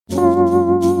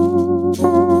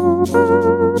Hello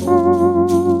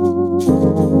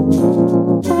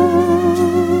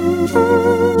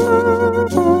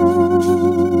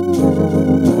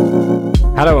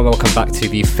and welcome back to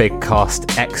the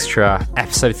Figcast Extra,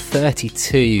 episode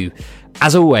 32.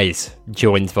 As always,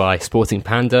 joined by Sporting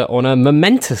Panda on a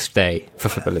momentous day for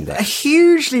Football Index. A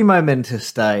hugely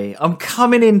momentous day. I'm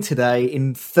coming in today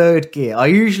in third gear. I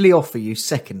usually offer you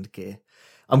second gear.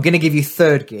 I'm going to give you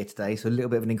third gear today, so a little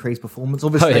bit of an increased performance.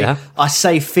 Obviously, I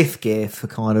say fifth gear for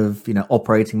kind of,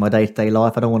 operating my day-to-day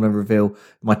life. I don't want to reveal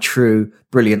my true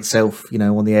brilliant self,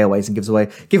 on the airways and give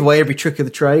away every trick of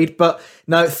the trade. But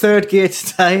no, third gear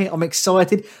today. I'm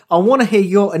excited. I want to hear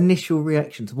your initial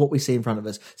reaction to what we see in front of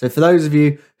us. So for those of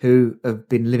you who have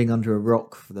been living under a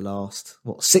rock for the last,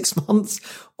 6 months,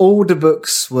 all the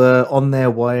books were on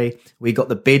their way. We got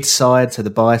the bid side, so the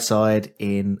buy side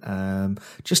in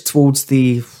just towards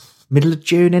the middle of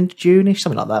June, end of June-ish,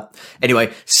 something like that.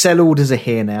 Anyway, sell orders are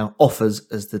here now. Offers,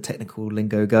 as the technical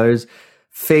lingo goes.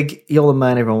 Fig, you're the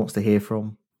man everyone wants to hear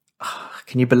from.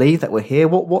 Can you believe that we're here?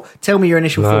 What? Tell me your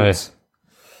initial thoughts.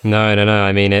 No.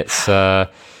 I mean, it's kind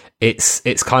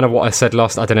of what I said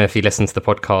last. I don't know if you listened to the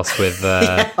podcast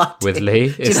with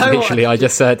Lee. It's literally I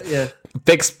just said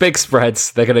big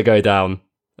spreads. They're going to go down,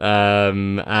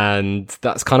 and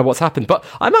that's kind of what's happened. But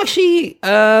I'm actually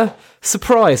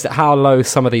surprised at how low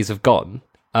some of these have gone.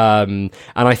 And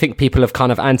I think people have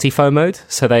kind of anti-FOMO'd,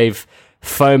 so they've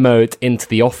FOMO'd into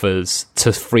the offers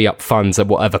to free up funds at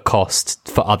whatever cost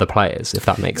for other players, if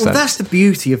that makes sense. Well, that's the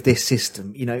beauty of this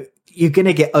system. You're going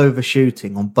to get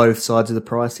overshooting on both sides of the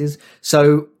prices.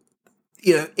 So,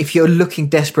 if you're looking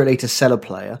desperately to sell a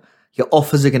player, your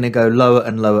offers are going to go lower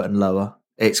and lower and lower.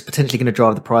 It's potentially going to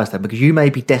drive the price down because you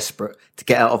may be desperate to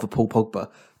get out of a Paul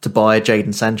Pogba to buy a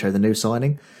Jadon Sancho, the new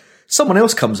signing. Someone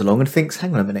else comes along and thinks,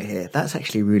 hang on a minute here, that's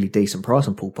actually a really decent price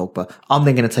on Paul Pogba. I'm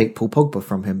then going to take Paul Pogba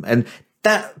from him. And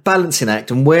that balancing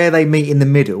act and where they meet in the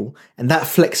middle and that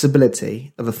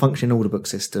flexibility of a functioning order book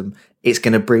system, it's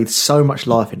going to breathe so much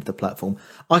life into the platform.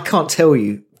 I can't tell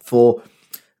you, for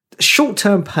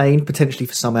short-term pain potentially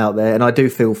for some out there, and I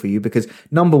do feel for you because,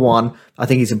 number one, I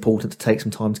think it's important to take some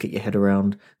time to get your head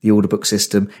around the order book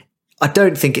system. I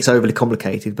don't think it's overly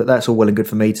complicated, but that's all well and good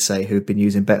for me to say, who've been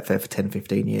using Betfair for 10,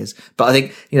 15 years. But I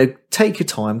think, take your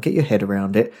time, get your head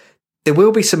around it. There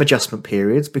will be some adjustment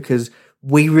periods because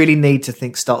we really need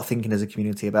to start thinking as a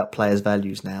community about players'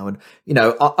 values now. And,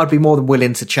 I'd be more than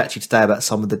willing to chat to you today about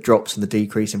some of the drops and the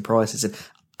decrease in prices. And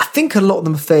I think a lot of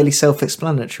them are fairly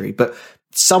self-explanatory, but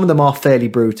some of them are fairly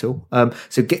brutal.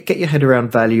 So get your head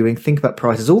around valuing, think about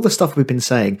prices, all the stuff we've been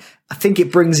saying. I think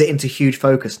it brings it into huge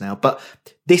focus now, but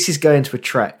this is going to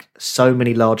attract so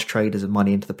many large traders and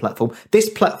money into the platform. This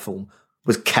platform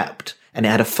was capped and it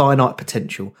had a finite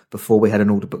potential before we had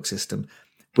an order book system.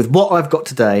 With what I've got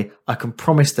today, I can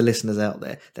promise the listeners out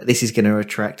there that this is going to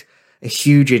attract a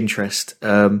huge interest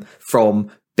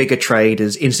from bigger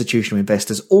traders, institutional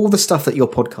investors, all the stuff that your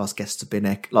podcast guests have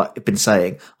been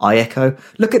saying. I echo.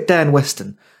 Look at Dan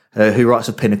Weston, who writes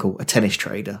for Pinnacle, a tennis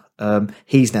trader.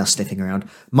 He's now sniffing around.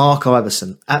 Mark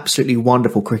Iverson, absolutely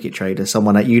wonderful cricket trader,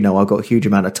 someone that I've got a huge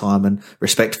amount of time and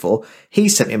respect for. He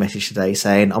sent me a message today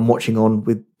saying, I'm watching on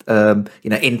with,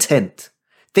 intent.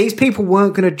 These people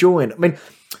weren't going to join. I mean,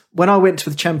 when I went to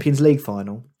the Champions League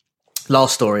final,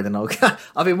 last story, then I've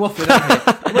been waffling on here.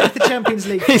 I went to the Champions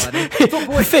League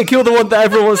final. I think you're the one that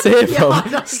everyone wants to hear from.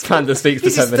 Panda speaks for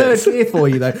 10 minutes. Third gear for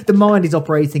you, though. The mind is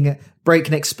operating at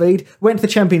breakneck speed. Went to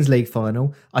the Champions League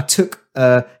final. I took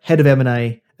head of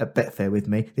M&A at Betfair with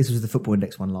me. This was the Football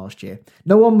Index one last year.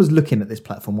 No one was looking at this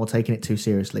platform or taking it too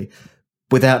seriously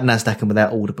without NASDAQ and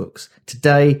without order books.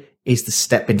 Today is the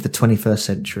step into the 21st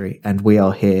century, and we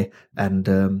are here. And,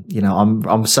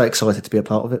 I'm so excited to be a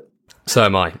part of it. So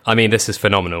am I. I mean, this is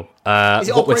phenomenal. Is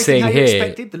it what we're seeing how here, you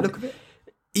expected, the look of it?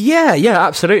 Yeah,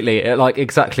 absolutely. Like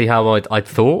exactly how I'd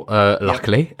thought.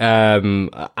 Luckily,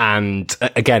 and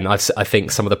again, I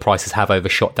think some of the prices have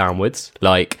overshot downwards.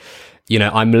 Like,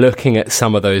 I'm looking at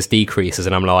some of those decreases,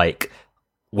 and I'm like,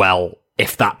 well,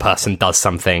 if that person does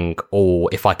something, or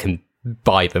if I can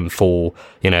buy them for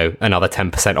another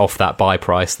 10% off that buy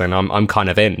price, then I'm kind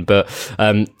of in. But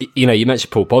you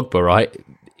mentioned Paul Pogba, right?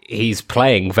 He's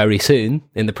playing very soon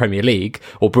in the Premier League,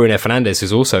 or Bruno Fernandes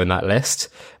is also in that list.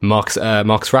 Marcus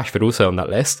Rashford also on that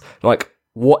list. Like,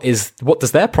 what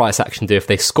does their price action do if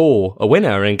they score a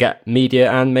winner and get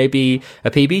media and maybe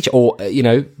a PB or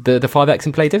the 5x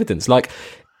in play dividends? Like,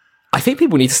 I think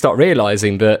people need to start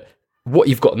realizing that what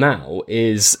you've got now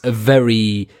is a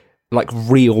very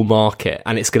real market,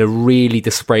 and it's going to really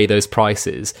display those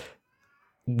prices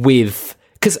with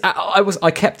because I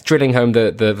kept drilling home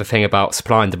the thing about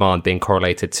supply and demand being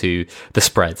correlated to the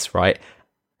spreads, right?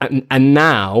 And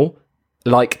now,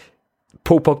 like,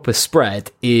 Paul Pogba's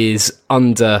spread is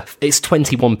it's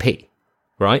 21p,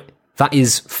 right? That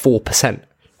is 4%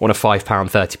 on a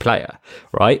 £5.30 player,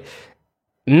 right?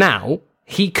 Now,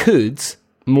 he could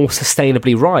more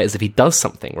sustainably rise if he does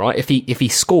something, right? If he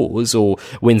scores or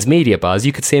wins media buzz,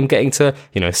 you could see him getting to,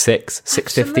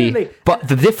 650. But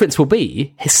the difference will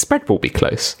be his spread will be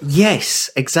close. Yes,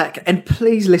 exactly. And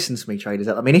please listen to me, traders.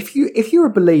 I mean, if you're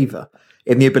a believer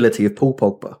in the ability of Paul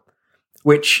Pogba,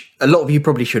 which a lot of you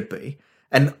probably should be,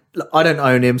 and I don't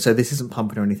own him, so this isn't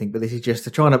pumping or anything, but this is just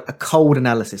a cold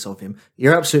analysis of him.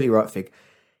 You're absolutely right, Fig.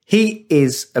 He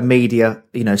is a media,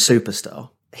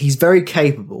 superstar. He's very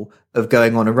capable of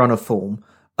going on a run of form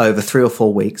over 3 or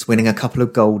 4 weeks, winning a couple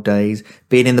of gold days,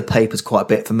 being in the papers quite a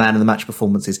bit for man of the match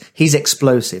performances. He's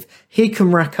explosive. He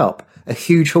can rack up a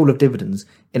huge haul of dividends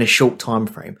in a short time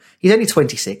frame. He's only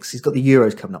 26. He's got the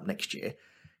Euros coming up next year.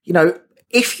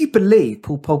 If you believe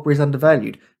Paul Pogba is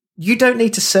undervalued, you don't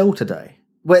need to sell today.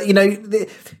 Well,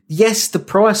 yes, the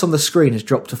price on the screen has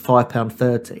dropped to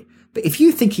 £5.30. But if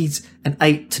you think he's an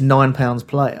 £8 to £9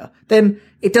 player, then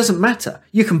it doesn't matter.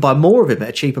 You can buy more of him at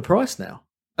a cheaper price now,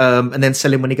 and then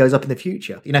sell him when he goes up in the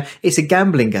future. It's a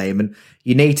gambling game, and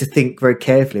you need to think very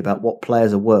carefully about what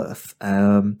players are worth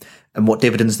and what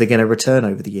dividends they're going to return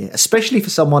over the year, especially for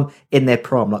someone in their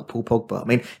prime like Paul Pogba. I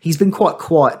mean, he's been quite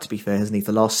quiet, to be fair, hasn't he,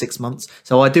 for the last 6 months?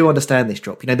 So I do understand this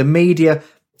drop. The media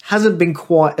hasn't been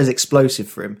quite as explosive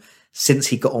for him since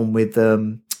he got on with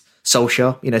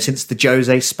Solskjaer, since the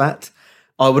Jose spat.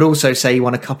 I would also say he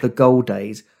won a couple of goal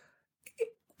days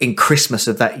in Christmas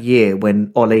of that year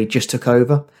when Ollie just took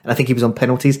over. And I think he was on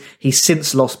penalties. He's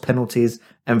since lost penalties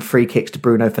and free kicks to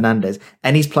Bruno Fernandes,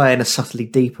 and he's playing a subtly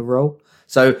deeper role.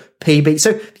 So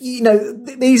PB,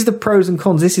 these are the pros and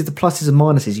cons. This is the pluses and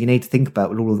minuses you need to think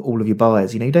about with all of your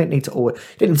buyers. You don't need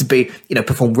to be,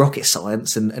 perform rocket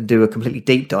science and do a completely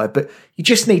deep dive, but you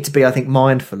just need to be, I think,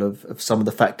 mindful of some of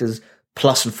the factors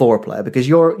plus and for a player, because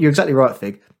you're exactly right,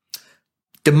 Fig.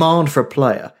 Demand for a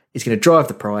player is going to drive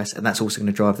the price, and that's also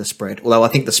going to drive the spread. Although I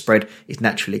think the spread is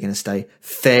naturally going to stay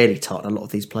fairly tight on a lot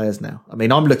of these players now. I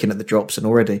mean, I'm looking at the drops, and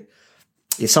already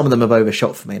some of them have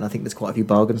overshot for me, and I think there's quite a few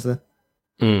bargains there.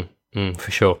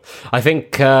 For sure. I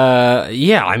think,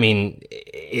 I mean,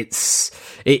 it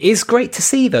is great to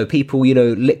see, though, people,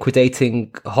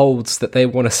 liquidating holds that they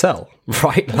want to sell,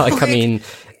 right? Like, I mean,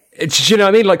 do you know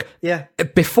what I mean? Like, yeah.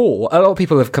 Before, a lot of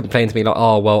people have complained to me, like,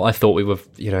 oh, well, I thought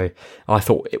I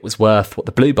thought it was worth what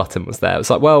the blue button was there. It's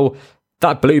like, well,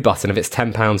 that blue button, if it's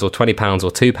 £10 or £20 or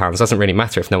 £2, doesn't really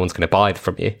matter if no one's going to buy it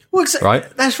from you. Well, right?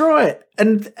 That's right.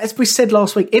 And as we said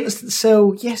last week, instant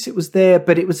sell, yes, it was there,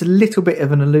 but it was a little bit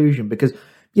of an illusion because,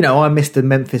 I missed the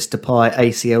Memphis Depay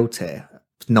ACL tear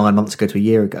 9 months ago to a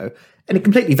year ago, and it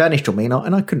completely vanished on me, and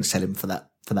I couldn't sell him for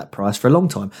that price for a long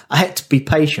time. I had to be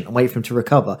patient and wait for him to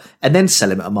recover and then sell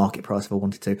him at a market price if I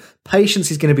wanted to. Patience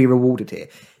is going to be rewarded here.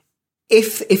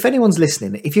 If anyone's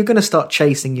listening, if you're going to start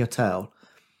chasing your tail,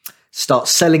 start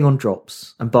selling on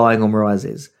drops and buying on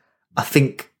rises, I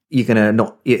think you're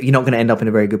not going to end up in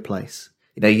a very good place.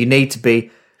 You need to be,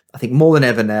 I think more than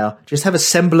ever now, just have a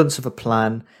semblance of a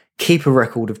plan, keep a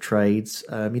record of trades.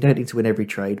 You don't need to win every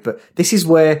trade, but this is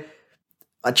where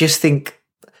I just think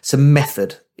some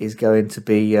method is going to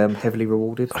be heavily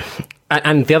rewarded.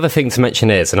 And the other thing to mention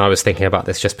is, and I was thinking about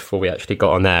this just before we actually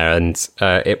got on there, and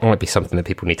it might be something that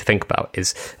people need to think about,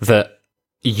 is that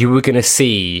you were going to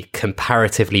see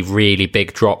comparatively really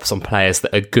big drops on players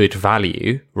that are good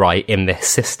value, right, in this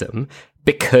system,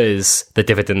 because the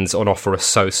dividends on offer are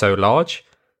so large.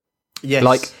 Yes.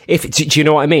 Like, do you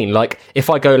know what I mean? Like, if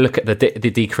I go look at the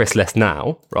decrease list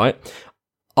now, right,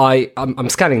 I'm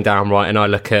scanning down, right, and I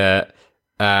look at,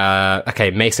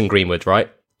 Mason Greenwood,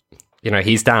 right?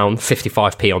 He's down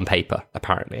 55p on paper,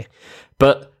 apparently.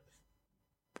 But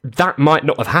that might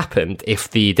not have happened if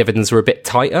the dividends were a bit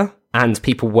tighter and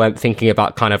people weren't thinking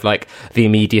about kind of like the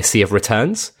immediacy of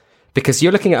returns. Because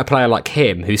you're looking at a player like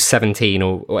him who's 17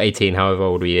 or 18, however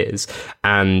old he is,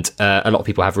 and a lot of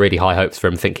people have really high hopes for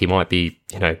him, think he might be,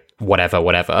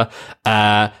 whatever.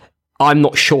 I'm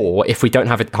not sure if we don't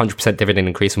have a 100% dividend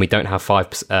increase and we don't have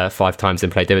five times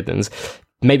in-play dividends,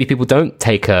 maybe people don't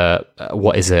take on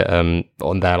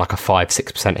there, like a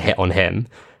 5-6% hit on him,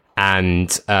 and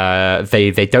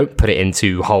they don't put it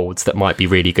into holds that might be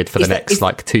really good for the next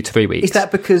 2 to 3 weeks. Is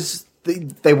that because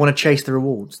they want to chase the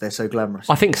rewards? They're so glamorous.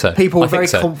 I think so. People are very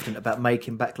confident about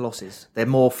making back losses. They're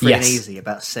more free and easy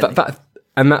about selling.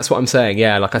 And that's what I'm saying.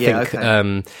 Yeah, like I think.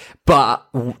 okay. But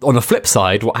on the flip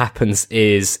side, what happens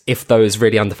is if those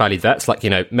really undervalued vets, like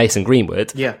Mason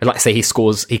Greenwood, like say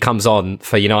he comes on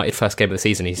for United first game of the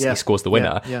season, he scores the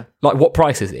winner. Like what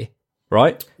price is he?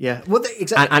 Right? Yeah. Well,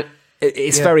 exactly. And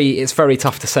it's very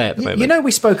tough to say at the moment.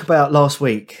 We spoke about last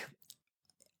week.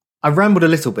 I rambled a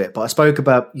little bit, but I spoke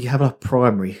about you have a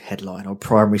primary headline or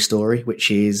primary story, which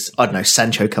is, I don't know,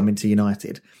 Sancho coming to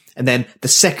United. And then the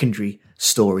secondary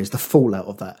story is the fallout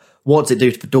of that. What does it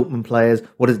do for Dortmund players?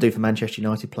 What does it do for Manchester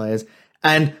United players?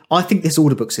 And I think this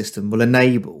order book system will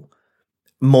enable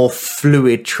more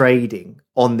fluid trading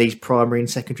on these primary and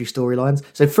secondary storylines.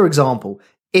 So, for example,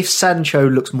 if Sancho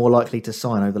looks more likely to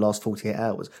sign over the last 48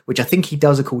 hours, which I think he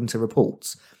does according to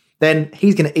reports, then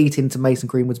he's going to eat into Mason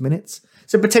Greenwood's minutes.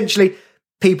 So potentially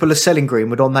people are selling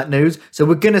Greenwood on that news. So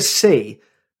we're going to see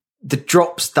the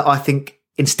drops that I think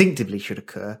instinctively should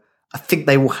occur. I think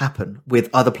they will happen with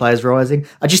other players rising.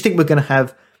 I just think we're going to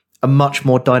have a much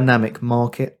more dynamic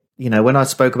market. When I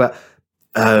spoke about,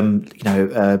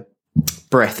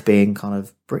 breath being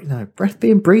breath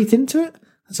being breathed into it.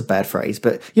 That's a bad phrase,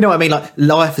 but you know what I mean? Like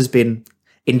life has been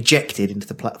injected into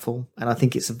the platform, and I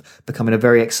think it's becoming a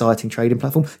very exciting trading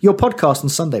platform. Your podcast on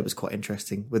Sunday was quite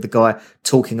interesting with the guy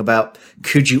talking about,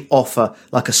 could you offer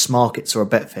like a Smarkets or a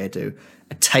Betfair do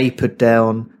a tapered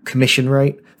down commission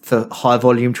rate for high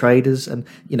volume traders? And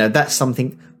that's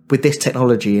something with this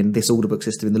technology and this order book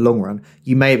system in the long run,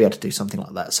 you may be able to do something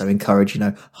like that. So encourage,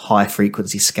 high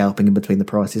frequency scalping in between the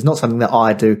prices. Not something that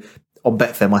I do on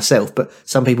Betfair myself, but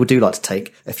some people do like to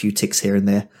take a few ticks here and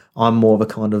there. I'm more of a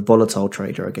kind of volatile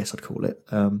trader, I guess I'd call it.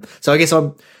 So I guess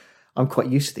I'm quite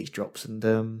used to these drops,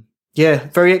 and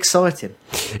very exciting.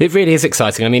 It really is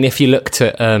exciting. I mean, if you looked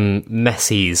at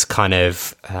Messi's kind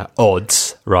of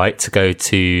odds, right, to go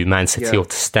to Man City or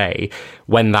to stay,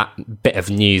 when that bit of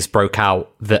news broke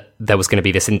out that there was going to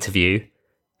be this interview,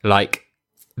 like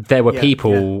there were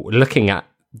people looking at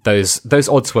those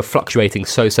odds were fluctuating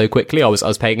so quickly. I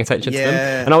was paying attention to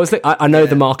them, and I was like, I know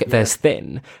the market there's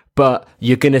thin, but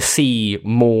you're going to see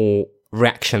more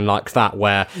reaction like that,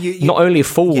 where not only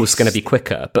falls going to be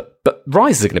quicker, but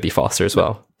rises are going to be faster as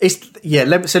well.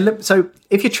 So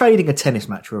if you're trading a tennis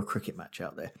match or a cricket match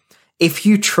out there, if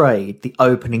you trade the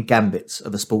opening gambits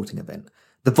of a sporting event,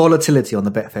 the volatility on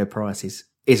the Betfair prices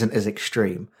isn't as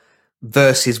extreme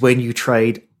versus when you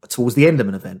trade towards the end of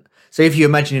an event. So if you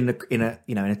imagine in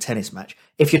a tennis match,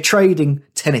 if you're trading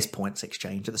tennis points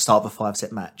exchange at the start of a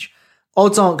 5-set match,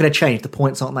 odds aren't going to change. The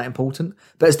points aren't that important.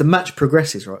 But as the match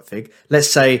progresses, right, Fig, let's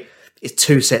say it's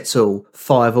 2 sets all,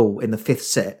 5 all in the 5th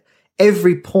set,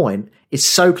 every point is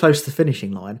so close to the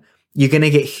finishing line, you're going to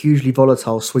get hugely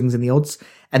volatile swings in the odds.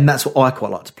 And that's what I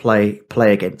quite like to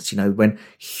play against, when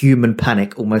human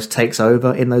panic almost takes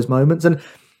over in those moments. And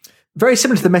very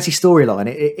similar to the Messi storyline,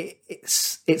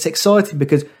 it's exciting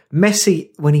because Messi,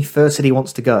 when he first said he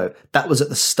wants to go, that was at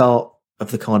the start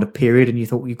of the kind of period, and you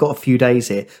thought, well, you've got a few days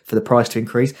here for the price to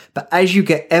increase. But as you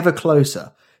get ever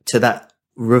closer to that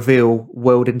reveal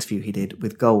world interview he did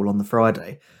with Goal on the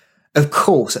Friday, of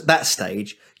course, at that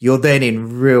stage, you're then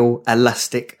in real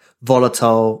elastic,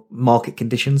 volatile market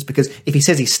conditions, because if he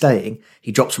says he's staying,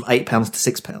 he drops from £8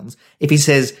 to £6. If he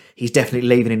says he's definitely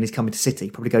leaving and he's coming to City,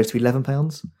 he probably goes to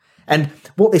 £11. And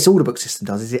what this order book system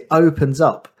does is it opens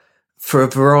up for a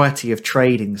variety of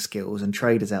trading skills and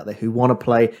traders out there who want to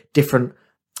play different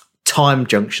time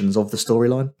junctions of the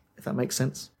storyline, if that makes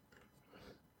sense.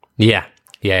 Yeah.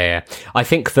 I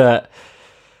think that,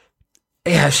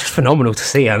 it's just phenomenal to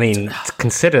see. I mean, to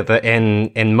consider that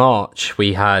in March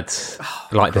we had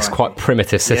this quite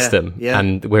primitive system,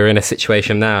 and we're in a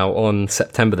situation now on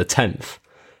September the 10th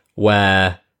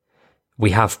where we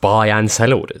have buy and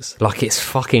sell orders. Like, it's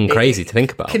fucking crazy to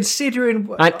think about. Considering...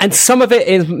 And some of it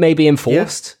is maybe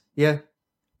enforced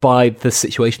by the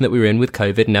situation that we're in with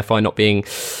COVID and FI not being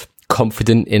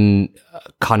confident in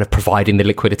kind of providing the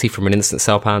liquidity from an instant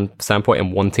sell standpoint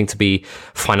and wanting to be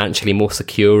financially more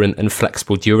secure and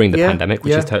flexible during the pandemic,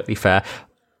 which is totally fair.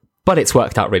 But it's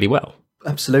worked out really well.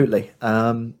 Absolutely.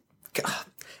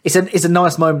 It's a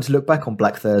nice moment to look back on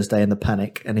Black Thursday and the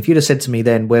panic. And if you'd have said to me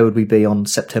then, where would we be on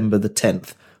September the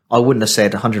 10th? I wouldn't have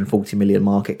said 140 million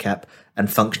market cap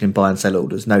and functioning buy and sell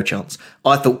orders. No chance.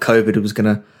 I thought COVID was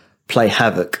going to play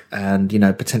havoc and,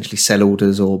 potentially sell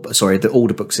orders the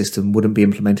order book system wouldn't be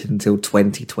implemented until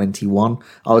 2021.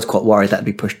 I was quite worried that'd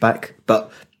be pushed back.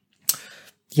 But,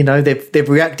 they've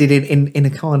reacted in a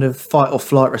kind of fight or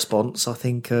flight response. I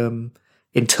think in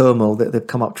turmoil that they've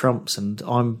come up trumps, and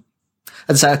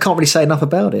I can't really say enough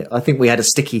about it. I think we had a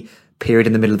sticky period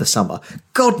in the middle of the summer.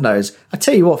 God knows. I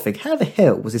tell you what, Fig, how the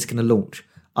hell was this going to launch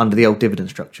under the old dividend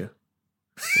structure?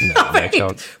 No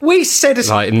chance. We said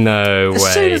no as way.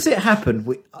 soon as it happened.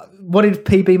 What did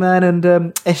PB Man and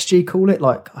SG call it?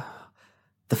 Like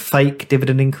the fake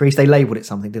dividend increase. They labelled it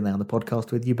something, didn't they, on the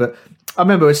podcast with you? But I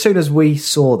remember as soon as we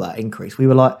saw that increase, we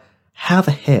were like, "How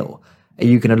the hell are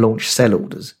you going to launch sell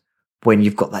orders when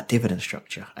you've got that dividend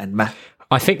structure?" And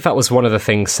I think that was one of the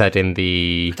things said in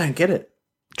the I don't get it.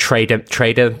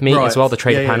 trader meet as well, the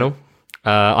trader panel.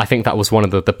 I think that was one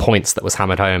of the points that was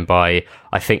hammered home by,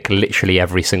 I think, literally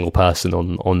every single person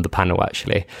on the panel,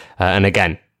 actually. And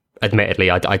again, admittedly,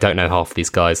 I don't know half of these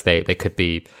guys. They could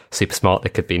be super smart. They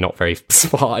could be not very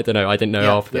smart. I don't know. I didn't know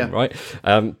half of them, right?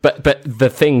 But the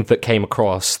thing that came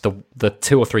across, the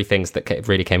 2 or 3 things that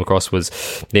really came across was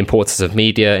the importance of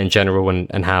media in general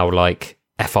and how, like,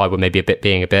 FI were maybe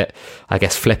being a bit, I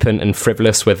guess, flippant and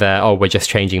frivolous with their, we're just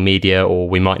changing media, or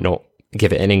we might not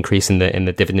give it an increase in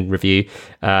the dividend review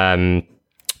from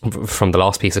the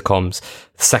last piece of comms.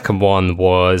 The second one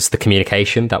was the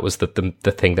communication. That was the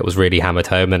thing that was really hammered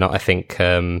home. And I think,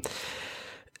 some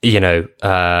of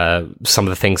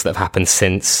the things that have happened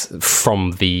since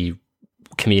from the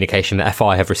communication that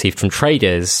FI have received from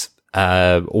traders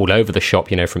all over the shop,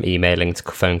 from emailing to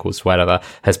phone calls, whatever,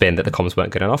 has been that the comms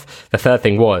weren't good enough. The third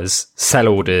thing was sell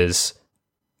orders,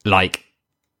 like,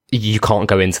 you can't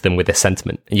go into them with this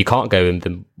sentiment, and you can't go in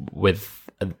them with,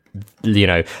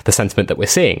 the sentiment that we're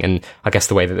seeing. And I guess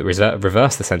the way that they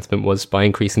reversed the sentiment was by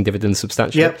increasing dividends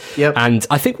substantially. Yep. And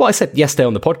I think what I said yesterday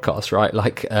on the podcast, right,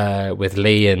 like with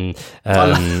Lee and...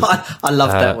 I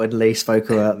love that when Lee spoke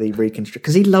about the reconstruct,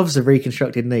 because he loves a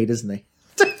reconstructed knee, doesn't he?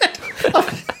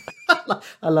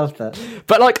 I love that.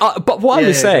 But what I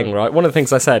was saying, right, one of the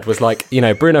things I said was, like,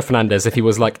 Bruno Fernandes, if he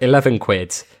was like 11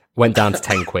 quid, went down to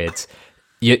 10 quid,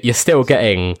 you're still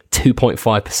getting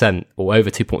 2.5% or over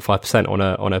 2.5%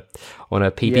 on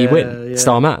a PB win,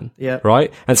 star man,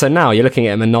 right? And so now you're looking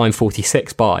at him a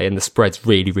 9.46 buy, and the spread's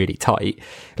really, really tight.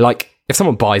 Like, if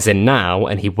someone buys in now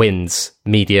and he wins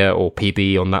media or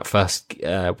PB on that first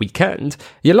weekend,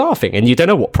 you're laughing, and you don't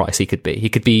know what price he could be. He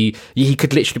could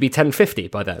literally be 10.50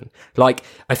 by then. Like,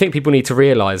 I think people need to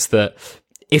realise that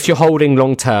if you're holding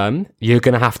long term, you're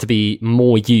going to have to be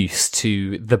more used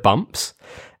to the bumps.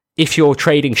 If you're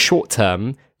trading short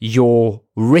term, your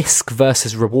risk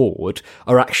versus reward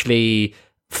are actually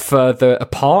further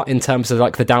apart in terms of,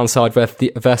 like, the downside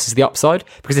versus the upside.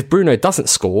 Because if Bruno doesn't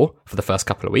score for the first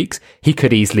couple of weeks, he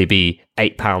could easily be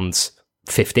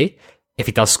 £8.50. If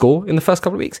he does score in the first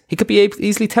couple of weeks, he could be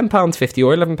easily £10.50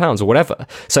 or £11 or whatever.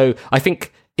 So I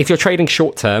think if you're trading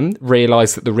short term,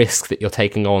 realise that the risk that you're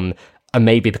taking on are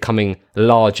maybe becoming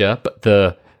larger, but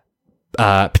the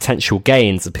potential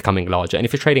gains are becoming larger. And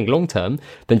if you're trading long term,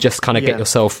 then just kind of get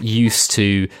yourself used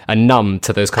to and numb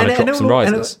to those kind of drops and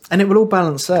rises. And it will all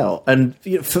balance out. And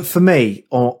for me,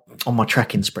 on my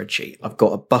tracking spreadsheet, I've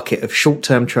got a bucket of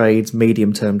short-term trades,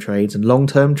 medium-term trades, and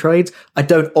long-term trades. I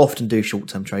don't often do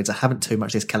short-term trades. I haven't too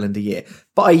much this calendar year,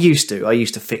 but I used to. I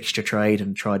used to fixture trade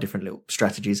and try different little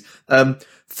strategies.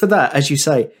 For that, as you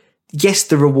say, yes,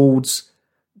 the rewards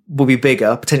will be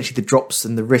bigger. Potentially the drops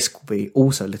and the risk will be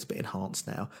also a little bit enhanced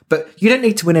now. But you don't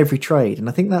need to win every trade. And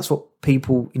I think that's what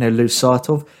people, lose sight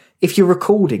of. If you're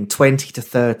recording 20 to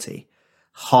 30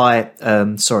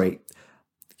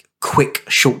 quick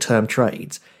short-term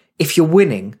trades, if you're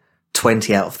winning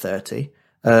 20 out of 30,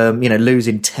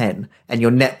 losing 10, and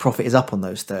your net profit is up on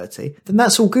those 30, then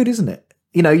that's all good, isn't it?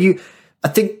 I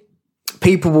think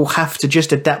people will have to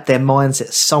just adapt their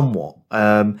mindset somewhat,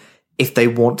 if they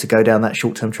want to go down that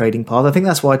short-term trading path. I think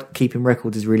that's why keeping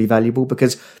records is really valuable,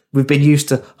 because we've been used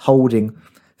to holding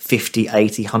 50,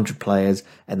 80, 100 players,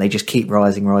 and they just keep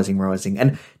rising.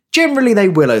 And generally they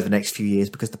will over the next few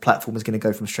years, because the platform is going to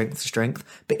go from strength to strength.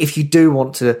 But if you do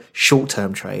want to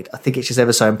short-term trade, I think it's just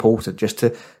ever so important just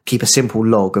to keep a simple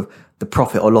log of the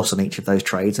profit or loss on each of those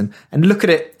trades, and look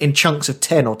at it in chunks of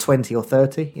 10 or 20 or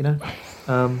 30,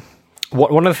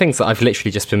 One of the things that I've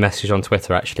literally just been messaged on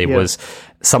Twitter, actually, was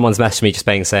someone's messaged me just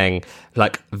saying,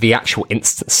 like, the actual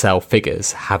instant sell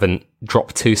figures haven't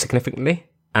dropped too significantly.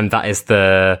 And that is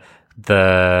the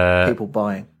people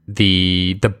buying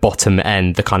the bottom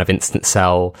end, the kind of instant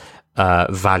sell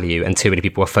value. And too many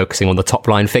people are focusing on the top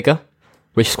line figure,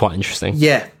 which is quite interesting.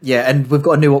 Yeah. And we've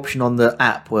got a new option on the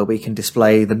app where we can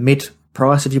display the mid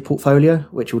price of your portfolio,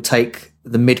 which will take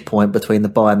the midpoint between the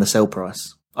buy and the sell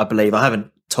price. I believe. I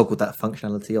haven't toggled that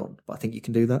functionality on, but I think you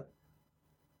can do that.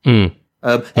 And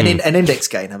Index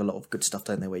Gain have a lot of good stuff,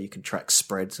 don't they, where you can track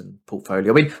spreads and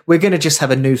portfolio. I mean, we're going to just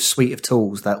have a new suite of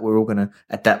tools that we're all going to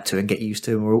adapt to and get used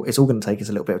to, and it's all going to take us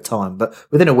a little bit of time, but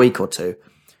within a week or two,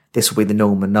 this will be the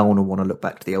norm, and no one will want to look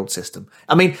back to the old system.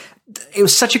 I mean, it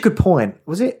was such a good point.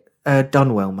 Was it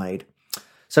Dunwell made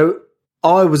So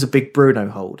I was a big Bruno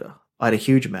holder. I had a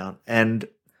huge amount, and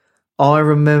I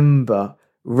remember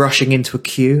rushing into a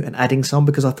queue and adding some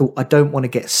because I thought I don't want to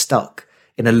get stuck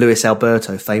in a Luis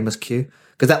Alberto famous queue,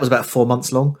 because that was about 4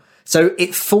 months long. So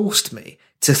it forced me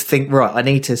to think, right, I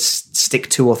need to stick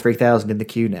 2,000 or 3,000 in the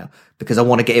queue now because I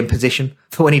want to get in position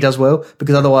for when he does well,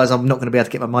 because otherwise I'm not going to be able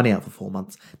to get my money out for 4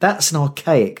 months. That's an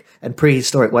archaic and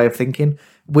prehistoric way of thinking.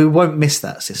 We won't miss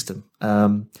that system.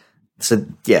 So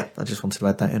yeah, I just wanted to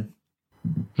add that in.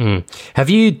 Have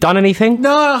you done anything?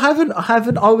 No, I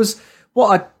haven't. I was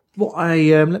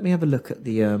let me have a look at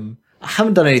the. I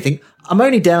haven't done anything. I'm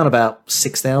only down about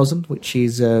 6,000, which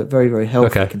is very, very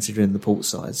healthy considering the port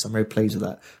size. I'm very pleased with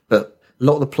that. But a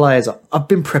lot of the players, I've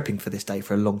been prepping for this day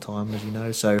for a long time, as you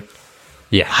know. So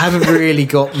yeah, I haven't really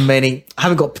got many. I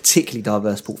haven't got a particularly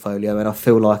diverse portfolio, and I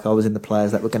feel like I was in the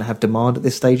players that were going to have demand at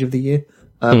this stage of the year.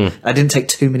 I didn't take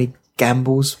too many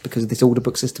gambles because of this order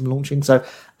book system launching. So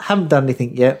I haven't done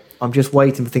anything yet. I'm just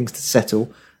waiting for things to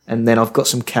settle, and then I've got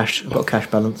some cash. I've got a cash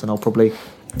balance, and I'll probably.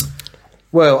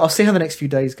 Well, I'll see how the next few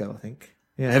days go, I think.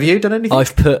 Yeah. Have you done anything?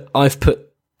 I've put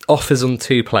offers on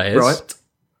 2 players. Right.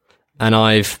 And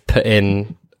I've put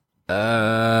in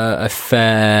a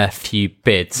fair few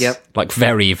bids. Yep. Like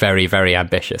very, very, very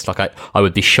ambitious. Like I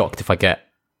would be shocked if I get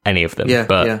any of them. Yeah,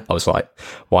 but yeah. I was like,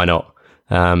 why not?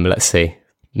 Let's see.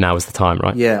 Now is the time,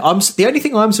 right? Yeah. The only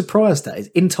thing I'm surprised at is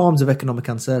in times of economic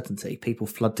uncertainty, people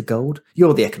flood to gold.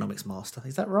 You're the economics master.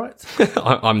 Is that right?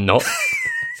 I'm not.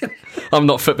 I'm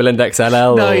not Football Index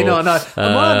LL. No, you're not. No.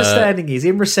 My understanding is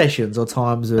in recessions or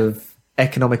times of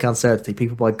economic uncertainty,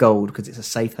 people buy gold because it's a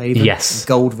safe haven. Yes. And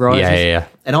gold rises. Yeah.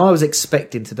 And I was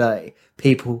expecting today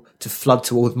people to flood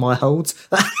towards my holds.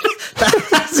 That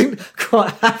hasn't quite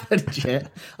happened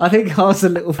yet. I think I was a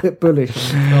little bit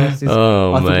bullish on the prices I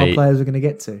thought my players were going to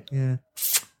get to. Yeah.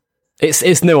 It's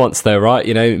nuanced though, right?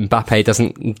 You know, Mbappe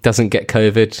doesn't get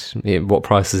COVID. Yeah, what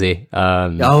price is he?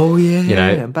 Oh yeah, you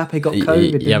know, Mbappe got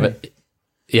COVID.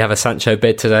 You have a Sancho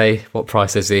bid today. What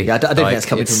price is he? Yeah, I don't think that's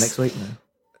coming until next week now.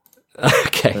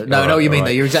 Okay. But no, you mean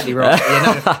though. You're exactly right.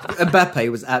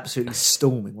 Mbappe was absolutely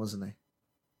storming, wasn't he?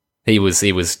 He was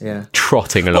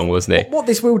trotting along, wasn't he? What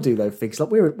this will do though, Figs,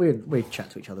 like we chat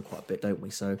to each other quite a bit, don't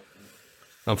we? So.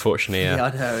 Unfortunately, yeah. Yeah,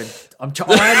 I know. I am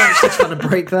actually trying to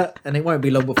break that, and it won't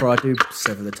be long before I do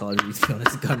sever the ties with you, to be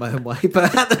honest, and go my own way.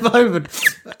 But at the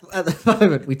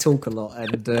moment, we talk a lot,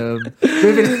 and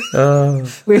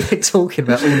we've been talking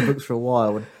about all the books for a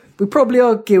while, and we probably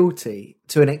are guilty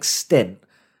to an extent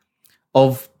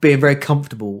of being very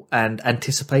comfortable and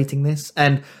anticipating this.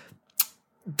 And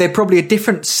there probably are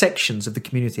different sections of the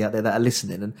community out there that are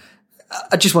listening, and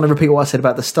I just want to repeat what I said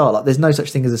about the start. Like, there's no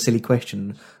such thing as a silly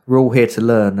question. We're all here to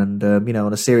learn. And,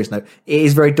 on a serious note, it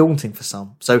is very daunting for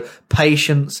some. So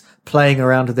patience, playing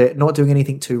around with it, not doing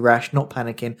anything too rash, not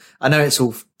panicking. I know it's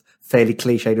all fairly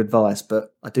cliched advice,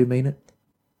 but I do mean it.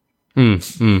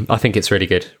 I think it's really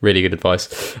good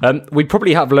advice. We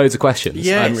probably have loads of questions.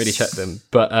 Yes. I haven't really checked them.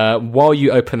 But while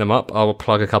you open them up, I'll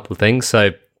plug a couple of things.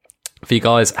 So if you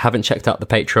guys haven't checked out the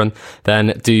Patreon,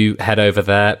 then do head over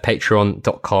there,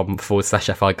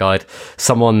 patreon.com/FI guide.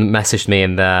 Someone messaged me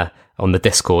in there on the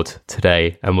Discord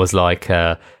today and was like,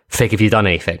 Fig, have you done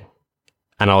anything?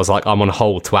 And I was like, I'm on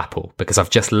hold to Apple because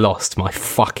I've just lost my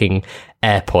fucking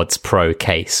AirPods Pro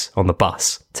case on the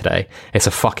bus today. It's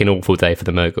a fucking awful day for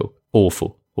the Mogul.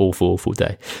 Awful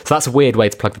day. So that's a weird way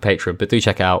to plug the Patreon, but do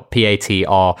check it out,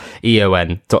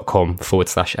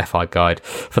 patreon.com/FI guide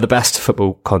for the best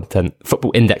football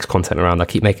index content around. I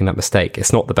keep making that mistake.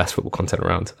 It's not the best football content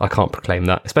around. I can't proclaim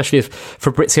that, especially if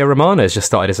Fabrizio Romano has just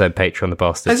started his own Patreon, the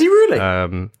bastard. Has he really?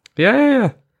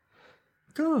 Yeah.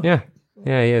 God. Yeah,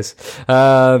 he is. You're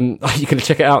going to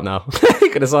check it out now. You're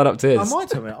going to sign up to his. I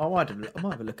might have a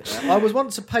look at that. I was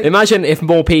once a patron. Imagine if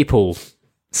more people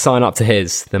sign up to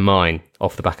his than mine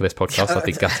off the back of this podcast. I'd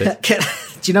be gutted. Do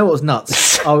you know what was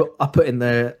nuts? I put in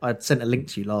there. I'd sent a link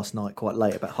to you last night, quite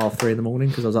late, about 3:30 in the morning,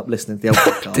 because I was up listening to the old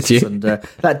podcasts. Did you? And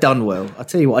that done well. I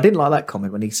tell you what, I didn't like that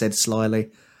comment when he said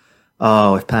slyly,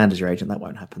 "Oh, if Panda's your agent, that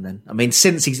won't happen." Then, I mean,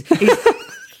 since he's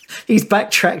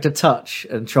backtracked a touch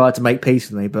and tried to make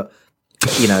peace with me, but.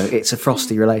 It's a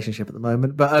frosty relationship at the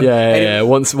moment. But yeah.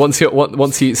 Once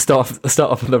you start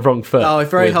off on the wrong foot. Oh, it's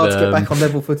very hard to get back on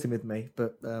level footing with me.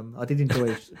 But I did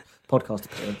enjoy his podcast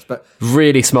appearance. But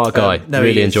really smart guy.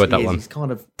 Really enjoyed that one. He's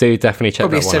kind of do definitely check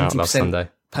that one out last Sunday.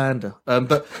 Panda,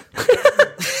 but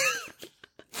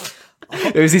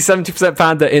was he 70%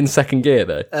 Panda in second gear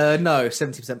though? No,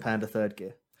 70% Panda third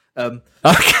gear. Okay.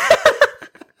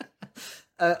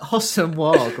 Hossam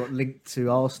War got linked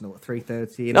to Arsenal at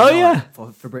 3:30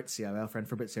 for Fabrizio, our friend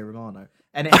Fabrizio Romano.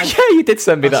 And it had, yeah, you did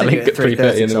send me that link at 3:30 in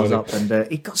the so I was morning. up, and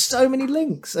it got so many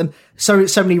links and so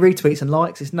many retweets and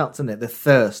likes. It's nuts, isn't it? The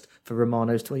thirst for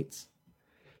Romano's tweets.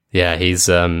 Yeah, he's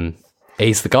the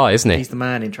guy, isn't he? He's the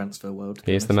man in transfer world.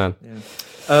 He's the man. Yeah.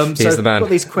 He's the man. I've got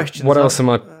these questions. What else am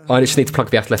I? I just need to plug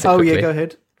The Athletic quickly. Yeah, go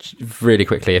ahead. Really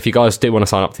quickly. If you guys do want to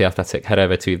sign up to The Athletic, head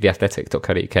over to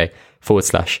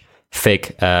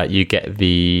theathletic.co.uk/fig. You get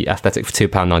The Athletic for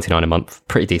 £2.99 a month.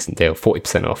 Pretty decent deal.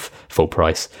 40% off full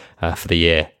price for the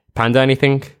year. Panda,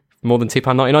 anything more than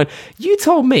 £2.99? You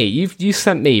told me, you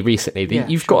sent me recently that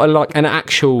you've got an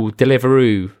actual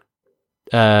Deliveroo.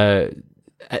 I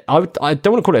don't want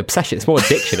to call it obsession. It's more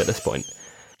addiction at this point.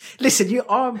 Listen, you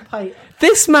are paid.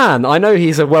 This man, I know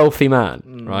he's a wealthy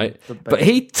man, right? But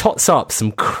he tots up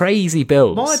some crazy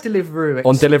bills. My Deliveroo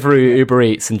on Deliveroo, Uber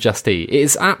Eats, and Just Eat. It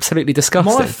is absolutely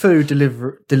disgusting. My food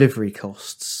delivery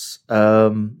costs. They're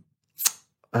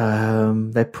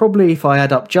probably, if I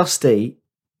add up Just Eat,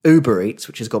 Uber Eats,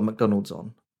 which has got McDonald's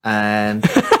on, and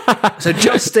so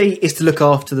Just Eat is to look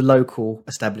after the local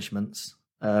establishments.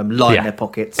 Line their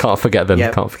pockets. Can't forget them.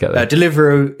 Can't forget them.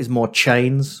 Deliveroo is more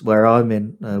chains where I'm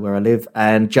in, where I live,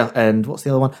 and what's the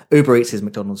other one? Uber Eats is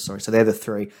McDonald's. Sorry, so they're the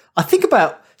three. I think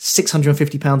about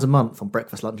 £650 a month on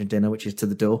breakfast, lunch, and dinner, which is to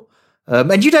the door.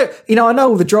 And I know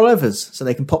all the drivers, so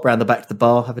they can pop round the back to the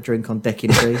bar, have a drink on deck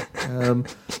in tea.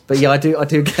 But yeah, I do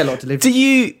get a lot of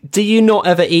delivery. Do you not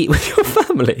ever eat with your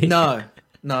family? No,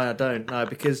 I don't. No,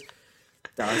 because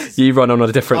you run on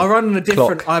a different. I run on a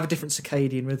different. Clock. I have a different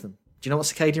circadian rhythm. Do you know what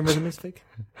circadian rhythm is, Fig?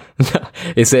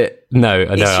 Is it? No, I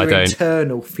don't. It's your don't.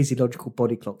 internal physiological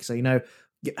body clock. So you know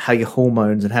how your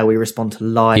hormones and how we respond to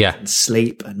light and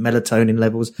sleep and melatonin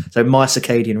levels. So my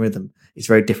circadian rhythm is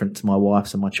very different to my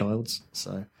wife's and my child's.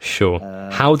 So sure.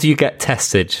 How do you get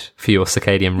tested for your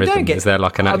circadian rhythm? Is there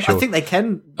like an actual? I think they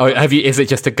can. Oh, have you? Is it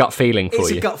just a gut feeling for you?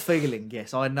 It's a gut feeling.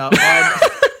 Yes, I know.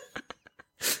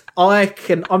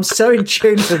 I'm so in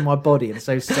tune with my body and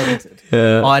so centered.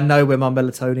 Yeah. I know when my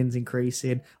melatonin's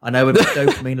increasing. I know when my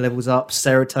dopamine level's up,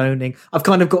 serotonin. I've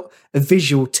kind of got a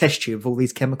visual test tube of all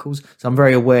these chemicals. So I'm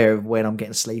very aware of when I'm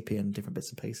getting sleepy and different bits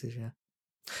and pieces. Yeah.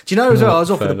 Do you know as well, I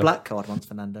was offered a black card once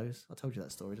for Nando's. I told you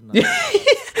that story, didn't I?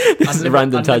 This is a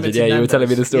random tangent. Yeah, you were telling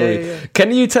me the story. Yeah.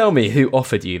 Can you tell me who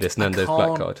offered you this Nando's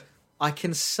black card? I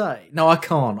can say. No, I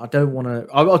can't. I don't want to.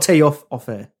 I'll tell you off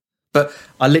air. But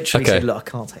I literally said, look, I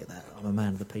can't take that. I'm a man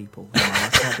of the people. No, I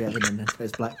can't be having a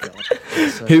Nando's black card.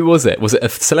 So, who was it? Was it a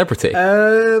celebrity?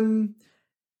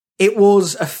 It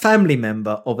was a family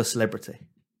member of a celebrity.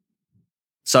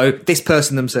 So this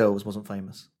person themselves wasn't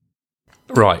famous.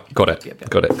 Right, got it. Yep.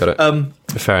 Got it.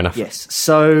 Fair enough. Yes.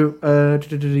 So,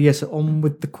 so on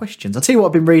with the questions. I'll tell you what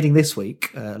I've been reading this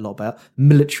week a lot about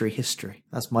military history.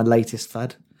 That's my latest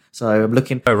fad. So I'm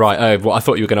looking. Oh, right. Oh, well, I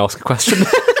thought you were going to ask a question.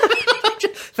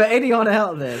 For anyone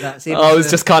out there, that's it. I was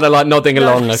just kind of like nodding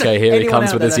along. Okay, here he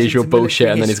comes with his usual bullshit,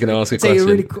 and then he's going to ask a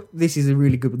question. This is a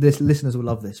really good. Listeners will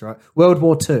love this, right? World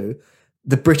War II,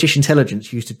 the British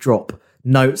intelligence used to drop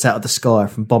notes out of the sky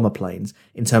from bomber planes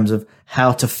in terms of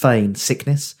how to feign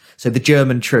sickness. So the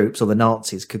German troops or the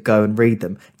Nazis could go and read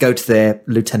them, go to their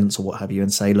lieutenants or what have you,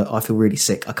 and say, "Look, I feel really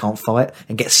sick. I can't fight,"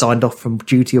 and get signed off from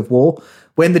duty of war.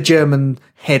 When the German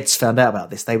heads found out about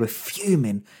this, they were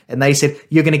fuming and they said,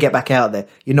 "You're going to get back out there.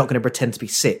 You're not going to pretend to be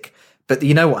sick." But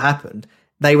you know what happened?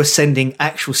 They were sending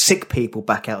actual sick people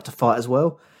back out to fight as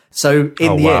well. So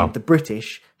in the end, the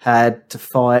British had to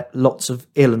fight lots of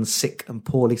ill and sick and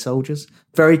poorly soldiers.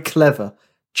 Very clever,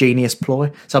 genius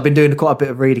ploy. So I've been doing quite a bit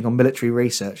of reading on military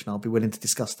research, and I'll be willing to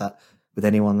discuss that with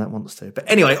anyone that wants to.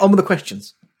 But anyway, on with the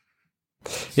questions.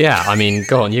 Yeah, I mean,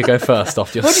 go on, you go first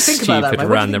after your stupid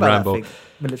random ramble.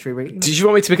 Military reading. Did you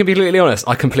want me to be completely honest?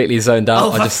 I completely zoned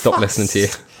out. I just stopped listening to you.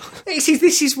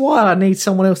 This is why I need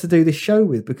someone else to do this show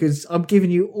with, because I'm giving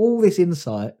you all this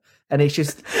insight. And it's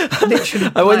just literally.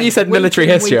 When you said military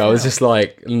history, I was just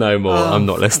like, no more. I'm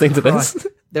not listening to this.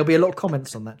 There'll be a lot of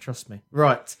comments on that. Trust me.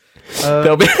 Right.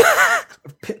 There'll be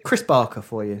Chris Barker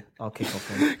for you. I'll kick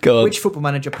off on. Go on. Which football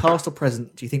manager, past or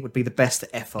present, do you think would be the best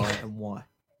at FI and why?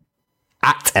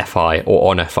 At FI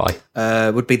or on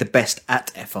FI? Would be the best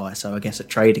at FI. So I guess at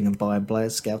trading and buying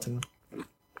players, scouting them.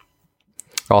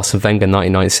 Arsene Wenger,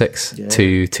 1996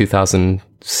 to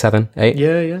 2007, 8.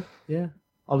 Yeah.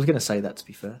 I was going to say that, to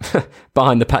be fair.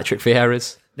 Behind the Patrick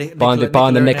Vieiras, behind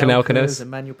the Nick Anelkas,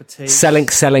 Emmanuel Petit,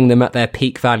 selling them at their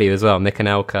peak value as well. Nick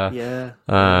Anelka,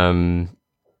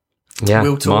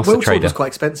 Will trader was quite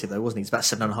expensive though, wasn't he? It's about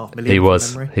 $7.5 million.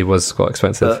 He was quite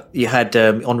expensive. But you had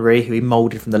Henri, who he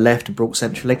moulded from the left and brought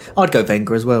centrally. I'd go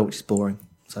Wenger as well, which is boring.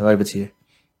 So over to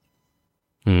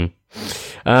you.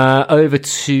 Over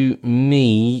to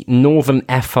me, Northern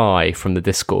FI from the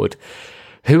Discord.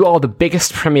 Who are the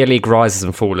biggest Premier League risers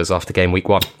and fallers after game week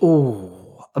 1?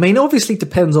 Oh, I mean, obviously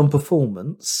depends on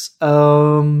performance.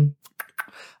 I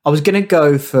was going to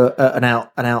go for an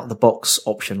out the box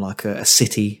option, like a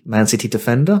Man City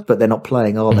defender, but they're not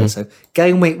playing, are they? So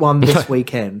game week 1 this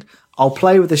weekend, I'll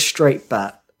play with a straight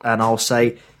bat, and I'll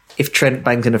say if Trent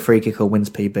bangs in a free kick or wins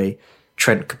PB,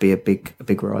 Trent could be a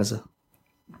big riser.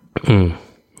 Who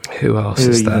else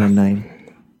is there? Who are you going to name?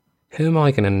 Who am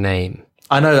I going to name?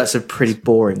 I know that's a pretty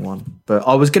boring one, but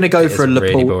I was going to go for a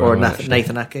Laporte or a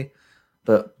Nathan Ake,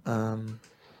 but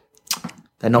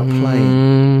they're not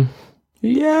playing.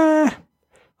 Yeah,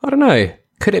 I don't know.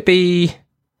 Could it be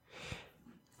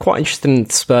quite interesting?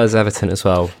 Spurs Everton as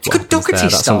well. Could Doherty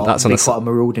start? That's on quite a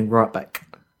marauding right back.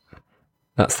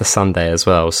 That's the Sunday as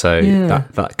well, so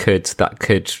that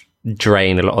could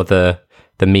drain a lot of the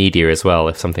media as well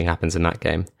if something happens in that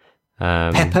game.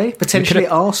 Pepe potentially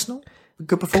at Arsenal.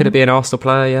 Good performance. Could it be an Arsenal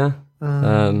player?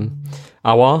 Yeah.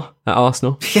 Aouar at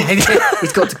Arsenal. Yeah,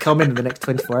 he's got to come in the next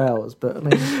 24 hours. But I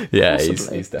mean, yeah, he's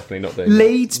definitely not doing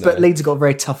Leeds. That. No. But Leeds have got a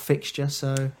very tough fixture.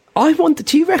 So I wonder,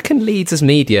 do you reckon Leeds'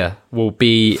 media will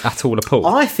be at all appalled?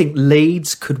 I think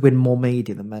Leeds could win more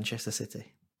media than Manchester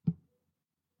City.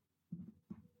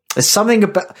 There's something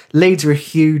about Leeds are a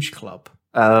huge club.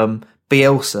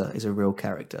 Bielsa is a real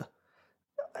character.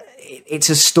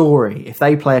 It's a story. If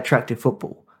they play attractive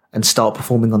football and start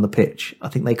performing on the pitch, I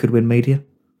think they could win media.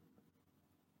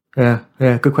 Yeah,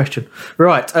 good question.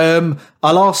 Right, I'll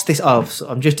ask this. Oh,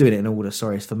 I'm just doing it in order.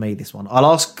 Sorry, it's for me, this one. I'll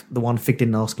ask the one Fig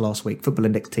didn't ask last week, Football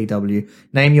Index TW.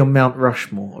 Name your Mount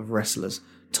Rushmore of wrestlers,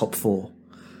 top 4.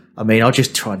 I mean, I'll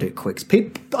just try and do it quick.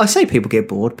 I say people get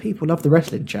bored. People love the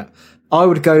wrestling chat. I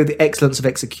would go the excellence of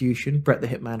execution, Bret the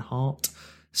Hitman Hart,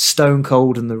 Stone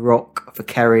Cold and The Rock for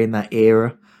carrying that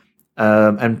era,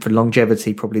 and for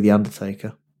longevity, probably The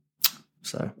Undertaker.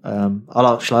 So,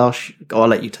 I'll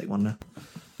let you take one now.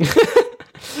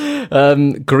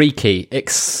 Greeky,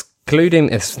 excluding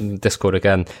this Discord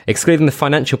again, excluding the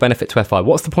financial benefit to FI,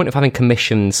 what's the point of having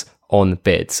commissions on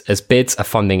bids? As bids are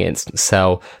funding instant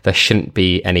sell, there shouldn't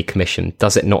be any commission.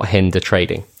 Does it not hinder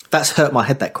trading? That's hurt my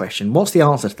head, that question. What's the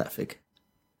answer to that, Fig?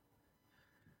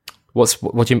 What?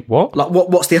 Like,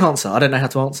 what's the answer? I don't know how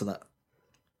to answer that.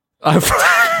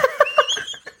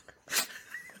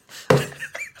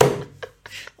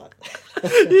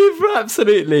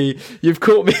 You've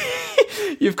caught me.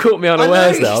 You've caught me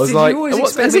unawares now. I was like, you always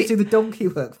expect me to do the donkey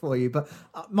work for you, but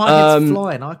my head's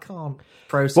flying. I can't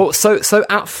process. Well, so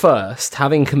at first,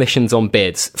 having commissions on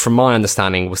bids, from my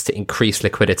understanding, was to increase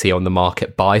liquidity on the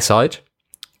market buy side,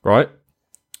 right?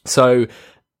 So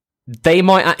they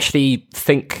might actually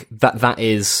think that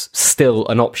is still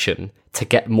an option to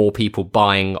get more people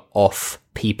buying off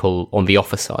people on the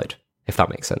offer side, if that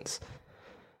makes sense.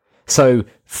 So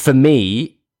for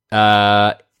me,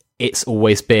 it's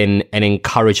always been an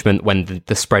encouragement when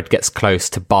the spread gets close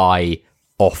to buy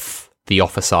off the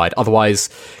offer side. Otherwise,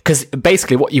 because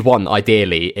basically what you want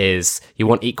ideally is you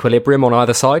want equilibrium on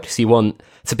either side. So you want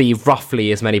to be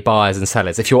roughly as many buyers and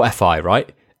sellers, if you're FI, right?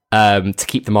 To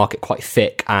keep the market quite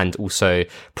thick and also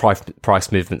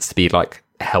price movements to be like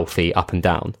healthy up and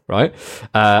down, right?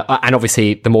 And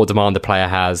obviously the more demand the player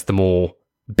has, the more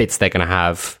bids they're going to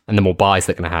have, and the more buys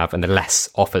they're going to have, and the less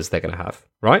offers they're going to have,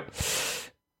 right?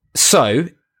 So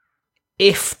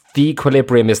if the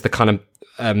equilibrium is the kind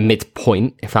of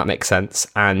midpoint, if that makes sense,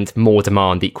 and more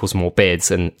demand equals more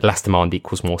bids and less demand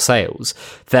equals more sales,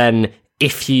 then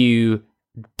if you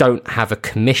don't have a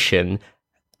commission,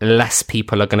 less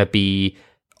people are going to be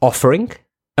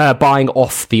buying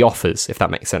off the offers, if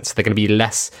that makes sense. So they're going to be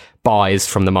less buys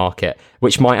from the market,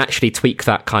 which might actually tweak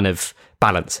that kind of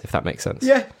balance, if that makes sense.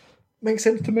 Yeah, makes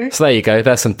sense to me. So there you go.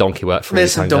 There's some donkey work for you.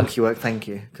 There's some donkey work, thank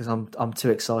you, because I'm too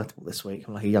excitable this week.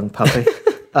 I'm like a young puppy.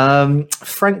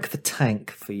 Frank the Tank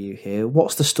for you here.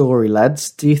 What's the story, lads?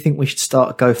 Do you think we should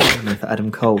start a GoFundMe for Adam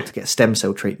Cole to get stem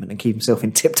cell treatment and keep himself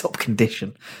in tip-top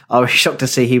condition? I was shocked to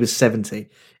see he was 70.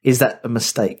 Is that a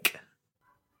mistake?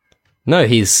 No,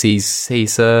 he's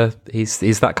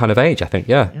that kind of age, I think.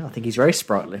 Yeah, I think he's very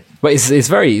sprightly. But he's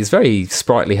very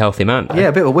sprightly, healthy man. Yeah,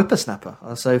 a bit of a whippersnapper.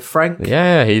 So Frank,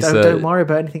 yeah, he's don't worry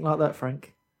about anything like that,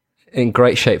 Frank. In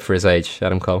great shape for his age,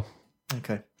 Adam Cole.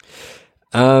 Okay.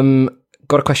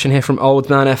 Got a question here from Old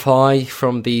Man FI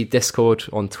from the Discord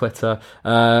on Twitter.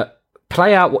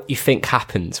 Play out what you think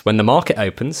happens when the market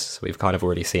opens. So we've kind of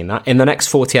already seen that in the next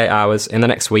 48 hours, in the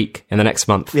next week, in the next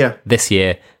month, this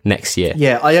year, next year.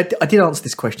 Yeah, I did answer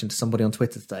this question to somebody on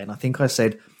Twitter today, and I think I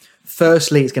said,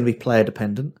 firstly, it's going to be player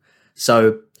dependent.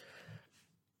 So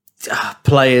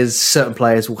certain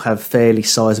players will have fairly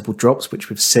sizable drops, which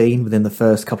we've seen within the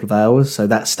first couple of hours. So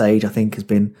that stage, I think, has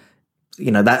been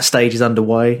that stage is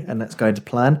underway and that's going to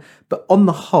plan. But on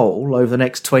the whole, over the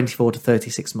next 24 to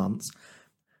 36 months,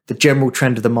 the general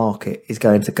trend of the market is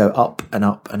going to go up and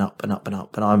up and up and up and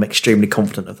up. And I'm extremely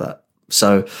confident of that.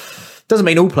 So doesn't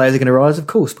mean all players are going to rise, of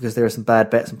course, because there are some bad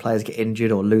bets and players get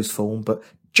injured or lose form. But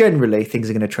generally, things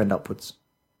are going to trend upwards.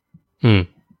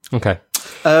 Okay.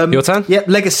 Your turn? Yep,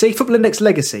 Legacy. Football Index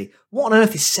Legacy. What on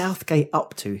earth is Southgate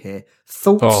up to here?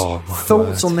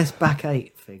 Thoughts on this back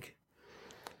eight, Fig?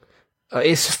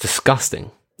 It's just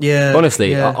disgusting. Yeah.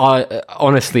 Honestly, yeah. I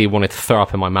honestly wanted to throw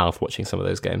up in my mouth watching some of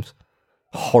those games.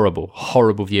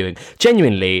 Horrible viewing.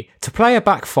 Genuinely, to play a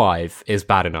back five is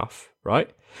bad enough, right?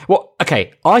 Well,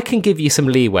 okay, I can give you some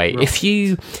leeway. Right. If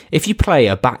you play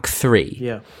a back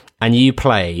three and you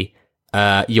play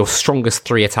your strongest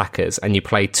three attackers and you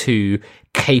play two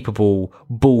capable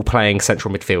ball-playing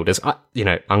central midfielders, I'm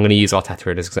going to use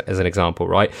Arteta as an example,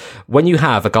 right? When you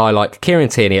have a guy like Kieran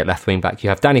Tierney at left wing-back, you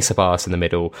have Danny Ceballos in the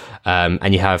middle,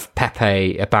 and you have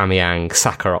Pepe, Aubameyang,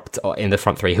 Saka up in the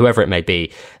front three, whoever it may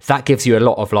be, that gives you a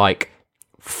lot of,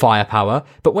 firepower.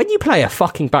 But when you play a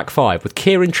fucking back five with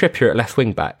Kieran Trippier at left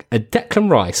wing-back, and Declan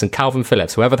Rice and Calvin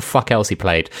Phillips, whoever the fuck else he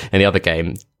played in the other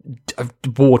game,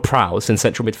 Ward-Prowse in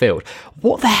central midfield,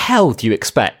 what the hell do you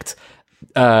expect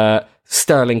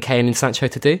Sterling, Kane and Sancho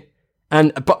to do?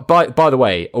 And by the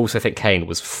way, also think Kane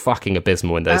was fucking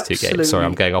abysmal in those two games. Sorry,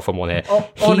 I'm going off on one here.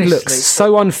 He looks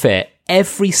so unfit.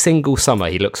 Every single summer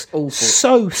he looks awful.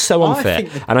 so unfit.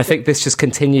 And I think this just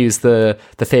continues the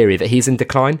theory that he's in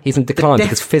decline. He's in decline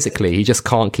because physically he just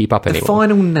can't keep up anymore. The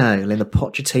final nail in the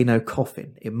Pochettino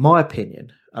coffin, in my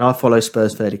opinion, and I follow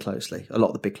Spurs fairly closely, a lot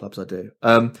of the big clubs I do,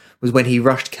 was when he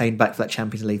rushed Kane back for that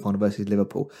Champions League final versus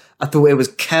Liverpool. I thought it was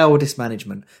cowardice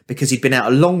management because he'd been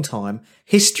out a long time.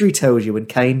 History tells you when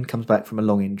Kane comes back from a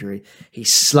long injury,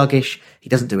 he's sluggish, he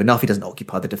doesn't do enough, he doesn't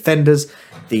occupy the defenders,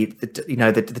 the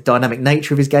dynamic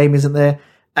nature of his game isn't there.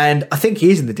 And I think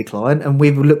he is in the decline, and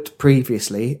we've looked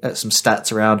previously at some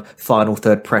stats around final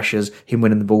third pressures, him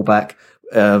winning the ball back,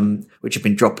 which have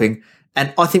been dropping.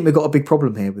 And I think we've got a big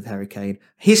problem here with Harry Kane.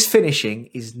 His finishing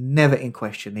is never in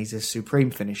question. He's a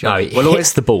supreme finisher. No, he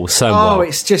hits the ball so well.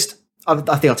 It's just... I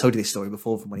think I told you this story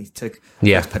before from when he took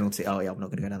his penalty. Oh, yeah, I'm not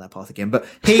going to go down that path again. But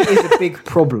he is a big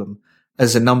problem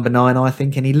as a number 9, I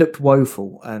think, and he looked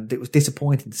woeful, and it was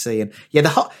disappointing to see. And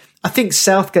I think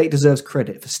Southgate deserves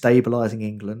credit for stabilising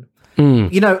England. Do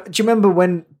you remember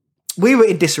when we were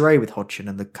in disarray with Hodgson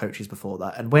and the coaches before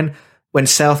that? And when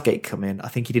Southgate come in, I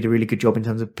think he did a really good job in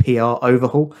terms of PR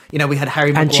overhaul. We had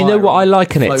Harry Maguire. And do you know what I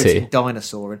liken it to?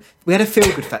 Dinosaur. And we had a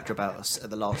feel-good factor about us at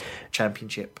the last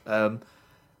championship.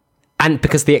 And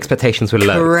because the expectations were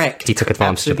low. Correct. He took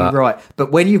advantage of that. Right.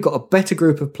 But when you've got a better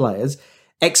group of players,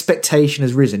 expectation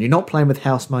has risen. You're not playing with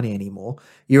house money anymore.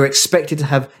 You're expected to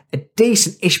have a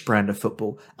decent-ish brand of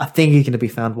football. I think you're going to be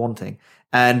found wanting.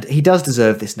 And he does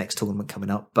deserve this next tournament coming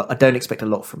up, but I don't expect a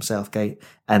lot from Southgate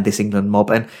and this England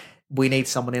mob. And we need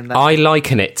someone in that. I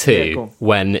liken it to do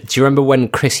you remember when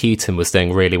Chris Hughton was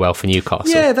doing really well for Newcastle?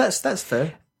 Yeah, that's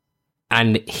fair.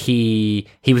 And he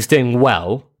was doing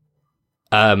well,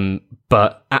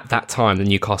 but at that time the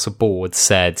Newcastle board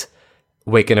said,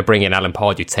 we're going to bring in Alan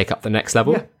Pardew to take up the next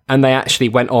level. Yeah. And they actually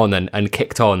went on and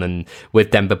kicked on, and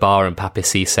with Demba Ba and Pape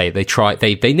Cisse,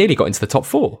 they nearly got into the top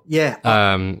 4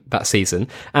 that season.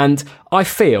 And I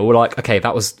feel like, okay,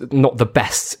 that was not the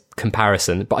best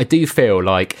comparison, but I do feel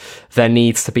like there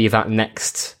needs to be that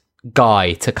next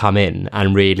guy to come in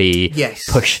and really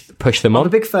push them on. I'm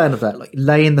a big fan of that, like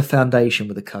laying the foundation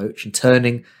with the coach and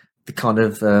turning the kind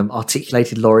of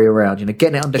articulated lorry around,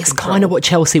 getting it under control. It's kind of what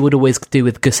Chelsea would always do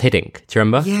with Gus Hiddink. Do you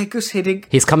remember? Yeah, Gus Hiddink.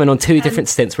 He's coming on 2 different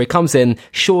stints where he comes in,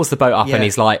 shores the boat up, and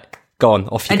he's like, go on,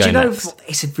 off you go next.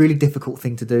 It's a really difficult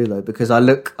thing to do, though, because I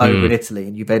look over in Italy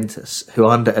and Juventus, who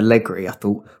under Allegri, I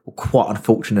thought were quite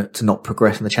unfortunate to not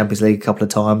progress in the Champions League a couple of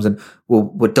times and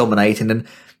were dominating. And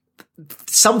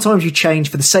sometimes you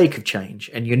change for the sake of change,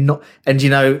 and you're not, and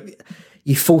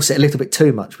you force it a little bit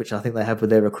too much, which I think they have with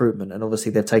their recruitment. And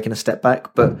obviously they've taken a step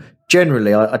back. But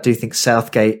generally, I do think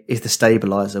Southgate is the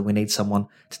stabiliser. We need someone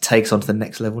to take us on to the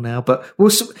next level now. But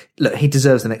look, he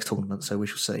deserves the next tournament, so we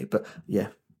shall see. But yeah,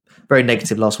 very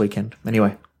negative last weekend.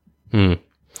 Anyway.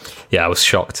 Yeah, I was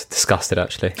shocked. Disgusted,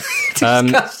 actually.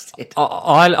 Disgusted.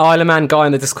 Isle of Man guy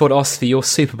in the Discord asked for your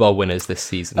Super Bowl winners this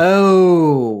season.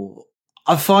 Oh,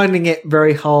 I'm finding it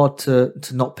very hard to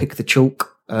not pick the chalk.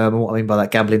 What I mean by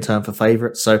that, gambling term for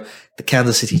favourites. So the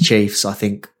Kansas City Chiefs, I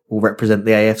think, will represent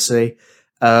the AFC.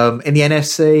 In the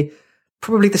NFC,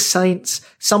 probably the Saints.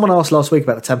 Someone asked last week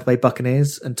about the Tampa Bay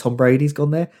Buccaneers, and Tom Brady's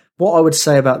gone there. What I would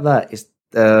say about that is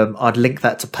I'd link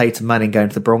that to Peyton Manning going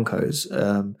to the Broncos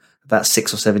a about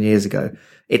 6 or 7 years ago.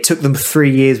 It took them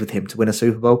 3 years with him to win a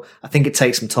Super Bowl. I think it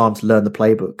takes some time to learn the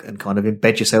playbook and kind of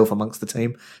embed yourself amongst the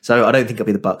team. So I don't think it'll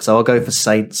be the Bucs. So I'll go for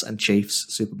Saints and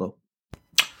Chiefs Super Bowl.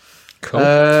 Cool.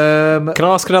 Can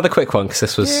I ask another quick one? Because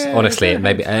this was honestly, it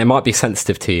might be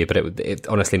sensitive to you, but it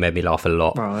honestly made me laugh a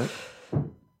lot. Right.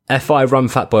 FI Run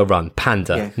Fat Boy Run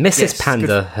Panda. Yeah. Mrs.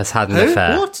 Panda has had an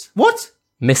affair. What?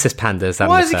 Mrs. Panda has had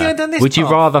Why an is it affair. going down this Would you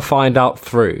path? rather find out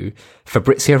through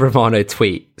Fabrizio Romano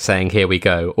tweet saying "Here we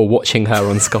go," or watching her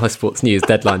on Sky Sports News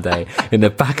deadline day in the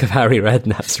back of Harry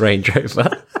Redknapp's Range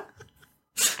Rover?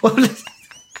 Well,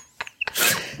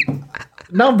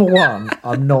 number one,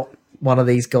 I'm not one of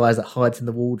these guys that hides in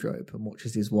the wardrobe and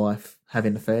watches his wife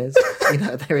having affairs.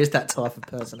 There is that type of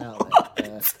person out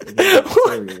there in the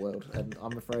material world, and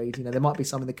I'm afraid there might be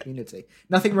some in the community.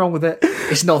 Nothing wrong with it.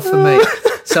 It's not for me.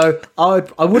 So I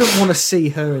wouldn't want to see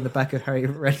her in the back of Harry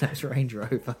Redknapp's Range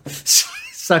Rover.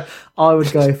 So I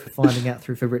would go for finding out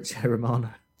through Fabrizio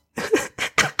Romano.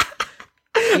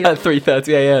 At 3:30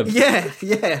 a.m.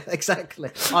 Yeah, exactly.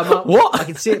 What? I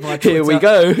can see it by Twitter. Here we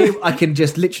go. I can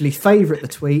just literally favourite the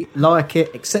tweet, like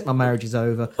it, accept my marriage is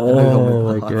over. And move on with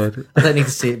my life. God. I don't need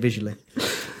to see it visually.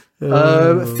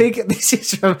 Think this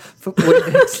is from Football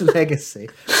Index Legacy.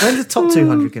 When's the top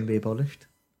 200 going to be abolished?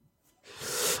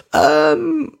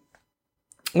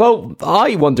 Well,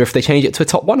 I wonder if they change it to a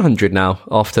top 100 now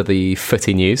after the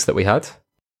footy news that we had.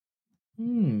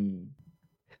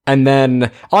 And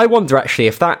then I wonder actually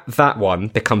if that one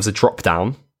becomes a drop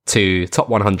down to top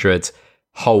 100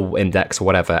 whole index or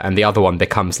whatever, and the other one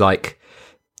becomes like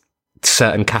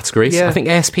certain categories. Yeah. I think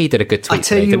ASP did a good tweet. I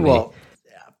tell you what,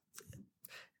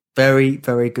 very,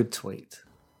 very good tweet.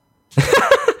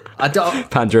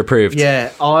 Panda approved.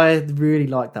 Yeah, I really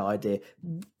like that idea.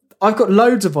 I've got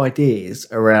loads of ideas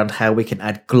around how we can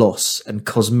add gloss and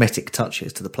cosmetic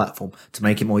touches to the platform to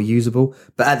make it more usable.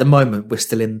 But at the moment, we're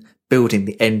still in building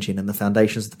the engine and the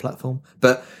foundations of the platform.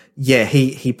 But yeah,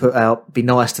 he put out, be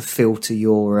nice to filter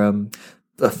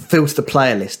filter the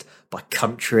player list by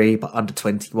country, by under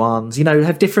 21s,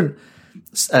 have different,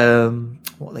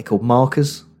 what are they called,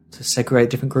 markers to segregate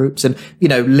different groups. And,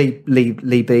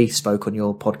 Lee B spoke on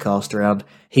your podcast around,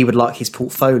 he would like his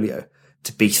portfolio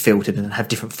to be filtered and have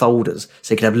different folders.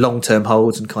 So you can have long-term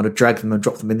holds and kind of drag them and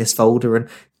drop them in this folder. And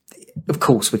of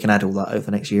course we can add all that over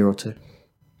the next year or two.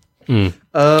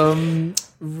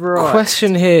 Right.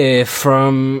 Question here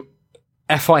from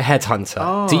FI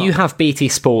Headhunter. Do you have BT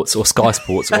Sports or Sky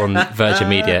Sports on Virgin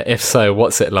Media? If so,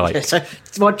 what's it like? So, do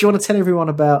you want to tell everyone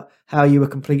about how you were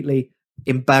completely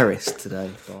embarrassed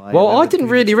today? I didn't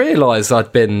really realise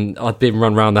I'd been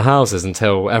run around the houses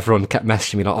until everyone kept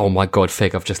messaging me like, "Oh my god,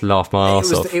 Fig, I've just laughed my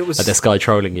ass off at this guy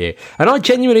trolling you." And I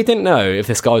genuinely didn't know if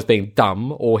this guy was being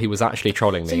dumb or he was actually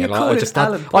trolling me.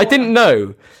 So I didn't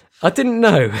know. I didn't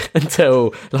know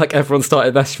until everyone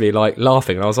started messaging me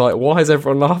laughing, and I was like, "Why is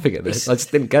everyone laughing at this?" I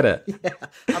just didn't get it. Yeah,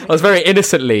 I was very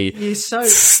innocently. You're so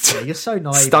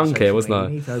naive. Stunk here, wasn't I? You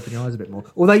need to open your eyes a bit more.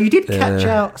 Although you did catch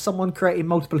out someone creating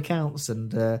multiple accounts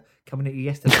and coming at you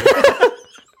yesterday.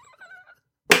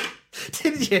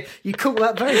 Didn't you? You caught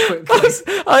that very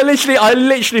quickly. I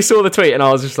literally saw the tweet and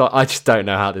I was just like, I just don't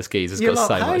know how this geezer's got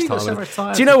so much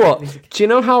time. Do you know what? Do you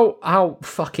know how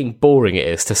fucking boring it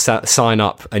is to sign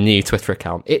up a new Twitter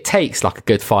account? It takes a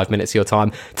good 5 minutes of your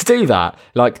time to do that,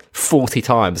 40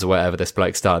 times or whatever this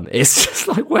bloke's done. It's just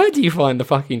where do you find the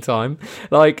fucking time?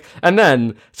 And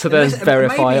then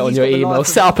verify it on your email,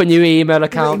 set up a new email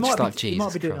account. Jesus, he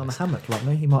might be doing it on the hammock like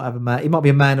me. He might be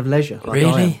a man of leisure.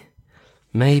 Really?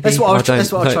 Maybe. That's what I was trying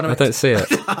to. I don't see it.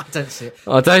 I don't see it.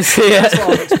 I don't see it. That's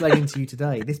what I'm explaining to you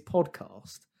today. This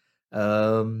podcast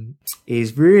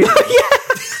is really.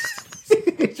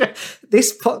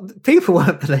 People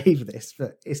won't believe this,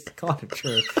 but it's kind of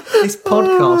true. This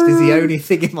podcast is the only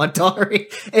thing in my diary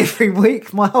every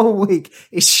week. My whole week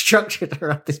is structured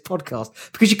around this podcast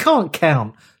because you can't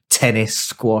count tennis,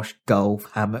 squash,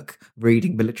 golf, hammock,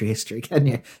 reading military history, can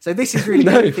you? So this is really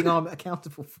the only thing I'm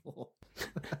accountable for.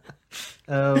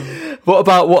 What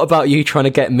about you trying to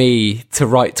get me to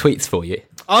write tweets for you? You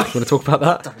want to talk about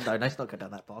that? No, let's not go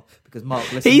down that path because Mark.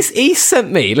 He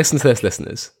sent me. Listen to this,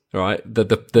 listeners. Right,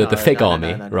 the Fig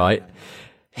Army. Right,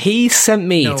 he sent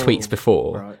me tweets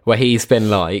before where he's been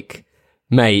like,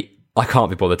 "Mate, I can't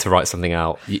be bothered to write something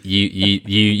out.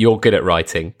 You're good at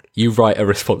writing. You write a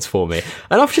response for me."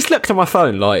 And I've just looked at my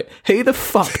phone like, who the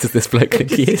fuck does this bloke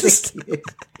think he is?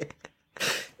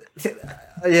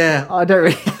 Yeah, I don't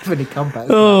really have any comebacks.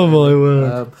 Oh my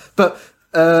word! But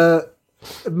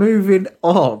moving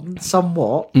on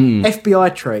somewhat,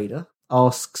 FBI trader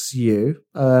asks you,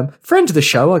 friend of the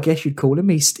show, I guess you'd call him.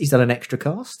 He's done an extra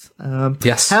cast.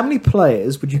 Yes. How many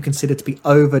players would you consider to be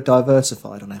over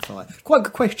diversified on FI? Quite a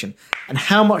good question. And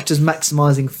how much does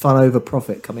maximising fun over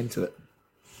profit come into it?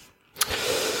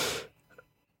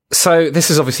 So this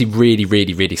is obviously really,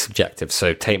 really, really subjective.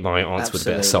 So take my answer with a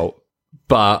bit of salt.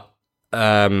 But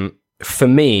for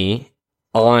me,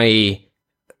 I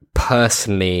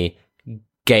personally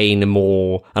gain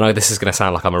more. I know this is going to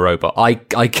sound like I'm a robot. I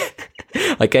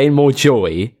gain more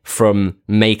joy from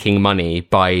making money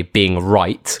by being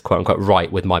right, quote unquote,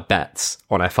 right with my bets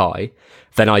on FI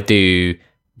than I do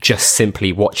just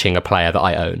simply watching a player that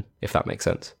I own. If that makes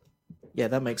sense. Yeah,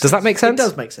 that makes. Does that make sense? It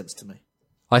does make sense to me.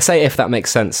 I say if that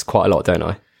makes sense quite a lot, don't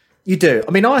I? You do.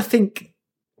 I mean, I think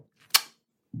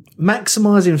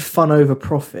maximising fun over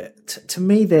profit, to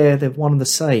me, they're one and the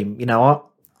same. You know,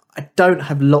 I don't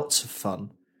have lots of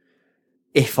fun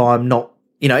if I'm not,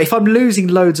 you know, if I'm losing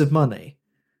loads of money,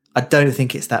 I don't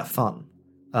think it's that fun.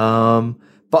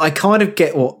 But I kind of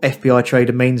get what FBI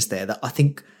Trader means there, that I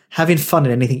think having fun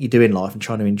in anything you do in life and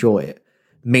trying to enjoy it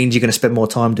means you're going to spend more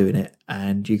time doing it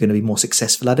and you're going to be more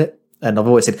successful at it. And I've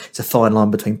always said it's a fine line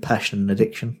between passion and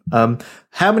addiction.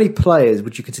 How many players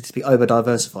would you consider to be over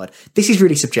diversified? This is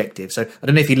really subjective. So I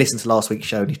don't know if you listened to last week's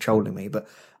show and he's trolling me, but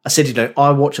I said, you know,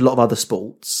 I watch a lot of other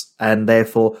sports, and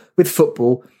therefore with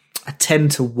football, I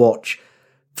tend to watch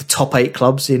the top 8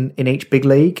 clubs in each big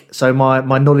league. So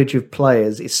my knowledge of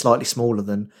players is slightly smaller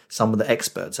than some of the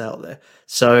experts out there.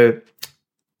 So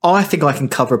I think I can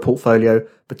cover a portfolio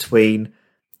between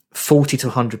 40 to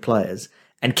 100 players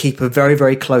and keep a very,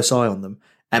 very close eye on them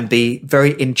and be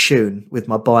very in tune with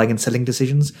my buying and selling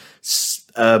decisions,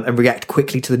 and react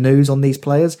quickly to the news on these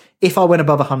players. If I went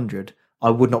above 100,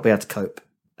 I would not be able to cope.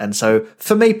 And so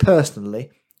for me personally,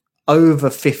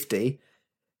 over 50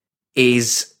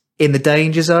 is in the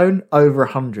danger zone. Over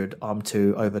 100, I'm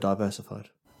too over diversified.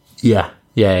 Yeah.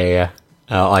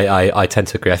 I tend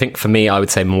to agree. I think for me, I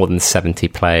would say more than 70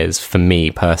 players for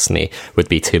me personally would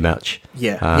be too much.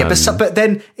 Yeah. But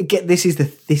then again, this is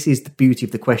the beauty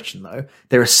of the question though.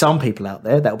 There are some people out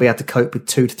there that will be able to cope with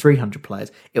 200 to 300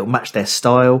 players. It will match their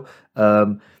style.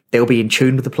 They'll be in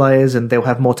tune with the players and they'll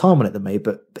have more time on it than me.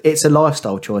 But it's a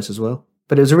lifestyle choice as well.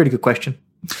 But it was a really good question.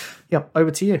 Yeah,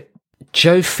 over to you,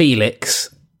 Joe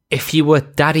Felix. If you were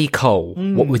Daddy Cole,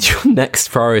 what would your next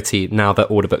priority, now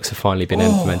that order books have finally been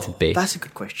implemented, be? That's a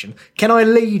good question. Can I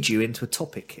lead you into a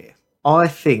topic here? I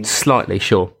think... Slightly,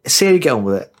 sure. See how you get on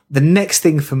with it. The next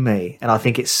thing for me, and I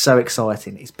think it's so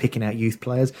exciting, is picking out youth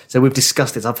players. So we've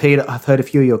discussed this. I've heard a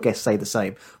few of your guests say the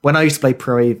same. When I used to play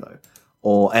Pro Evo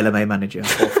or LMA Manager or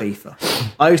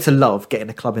FIFA, I used to love getting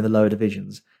a club in the lower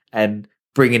divisions and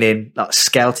bringing in, like,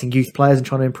 scouting youth players and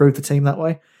trying to improve the team that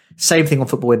way. Same thing on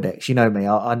Football Index. You know me.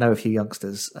 I know a few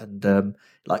youngsters, and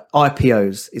like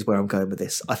IPOs is where I'm going with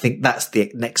this. I think that's the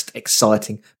next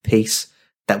exciting piece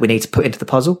that we need to put into the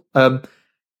puzzle.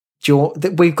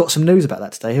 We've got some news about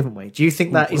that today, haven't we? Do you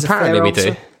think that is apparently a fair we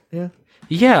answer? do?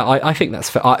 Yeah. I think that's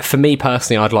fair. For me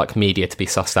personally, I'd like media to be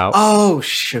sussed out. Oh,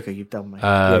 sugar, you've done me.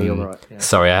 Yeah, you're right. Yeah.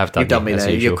 Sorry, I have done. You've done me there.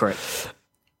 Usual. You're correct.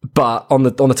 But on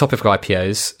the topic of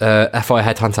IPOs, FI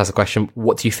Headhunt has a question.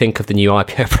 What do you think of the new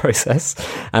IPO process?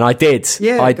 And I did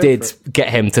get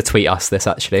him to tweet us this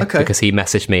actually, because he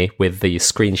messaged me with the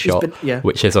screenshot,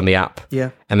 which is on the app.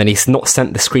 Yeah. And then he's not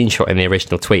sent the screenshot in the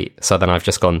original tweet. So then I've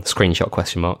just gone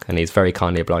screenshot ? And he's very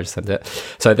kindly obliged to send it.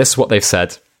 So this is what they've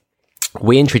said.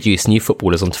 We introduce new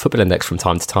footballers onto Football Index from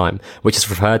time to time, which is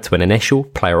referred to an initial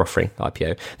player offering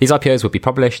IPO. These IPOs will be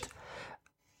published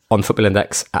on Football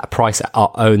Index at a price at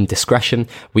our own discretion.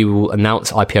 We will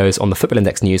announce IPOs on the Football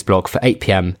Index news blog for 8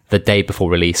 p.m. the day before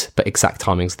release, but exact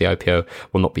timings of the IPO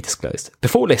will not be disclosed.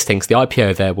 Before listings, the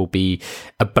IPO there will be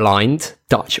a blind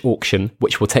Dutch auction,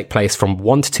 which will take place from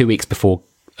 1 to 2 weeks before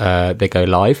they go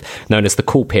live, known as the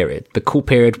call period. The call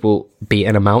period will be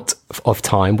an amount of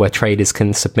time where traders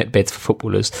can submit bids for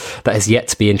footballers that has yet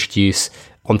to be introduced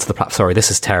onto the platform. Sorry, this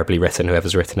is terribly written,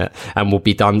 whoever's written it, and will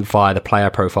be done via the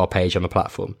player profile page on the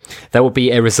platform. There will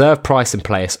be a reserve price in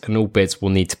place and all bids will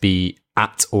need to be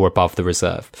at or above the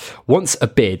reserve. Once a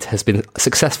bid has been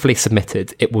successfully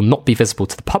submitted, it will not be visible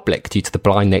to the public due to the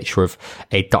blind nature of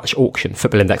a Dutch auction.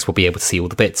 Football Index will be able to see all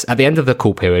the bids. At the end of the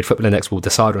call period, Football Index will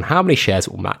decide on how many shares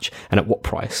it will match and at what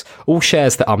price. All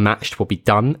shares that are matched will be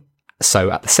done so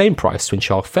at the same price to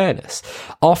ensure fairness.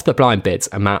 After the blind bids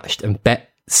are matched and bets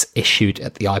issued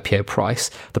at the IPO price,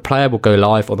 the player will go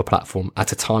live on the platform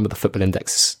at a time of the Football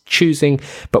Index's choosing,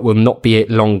 but will not be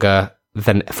longer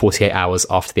than 48 hours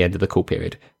after the end of the call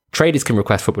period. Traders can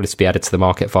request footballers to be added to the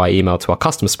market via email to our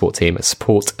customer support team at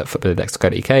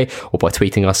support@footballindex.co.uk or by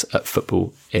tweeting us at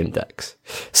footballindex.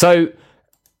 So,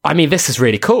 I mean, this is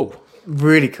really cool.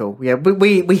 Really cool. Yeah,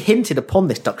 we hinted upon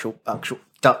this Dutch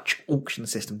auction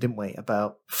system, didn't we?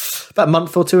 About a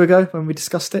month or two ago when we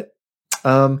discussed it.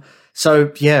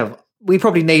 So yeah, we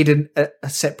probably need a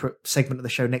separate segment of the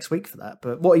show next week for that.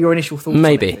 But what are your initial thoughts?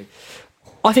 Maybe. On it?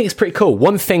 I think it's pretty cool.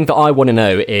 One thing that I want to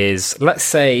know is, let's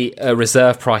say a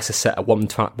reserve price is set at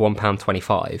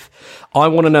 £1.25. I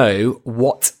want to know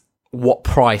what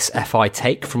price FI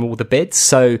take from all the bids.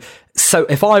 So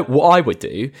what I would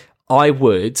do, I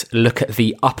would look at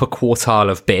the upper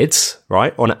quartile of bids,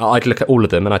 right? I'd look at all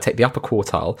of them and I'd take the upper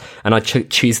quartile and I'd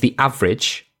choose the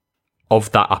average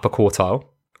of that upper quartile,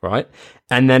 right?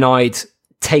 And then I'd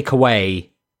take away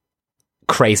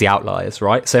crazy outliers,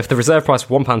 right? So if the reserve price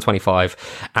was £1.25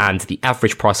 and the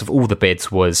average price of all the bids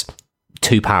was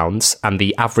 £2 and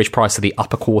the average price of the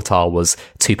upper quartile was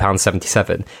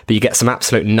 £2.77, but you get some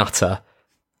absolute nutter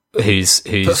who's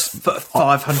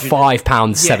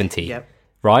 £5.70, yeah.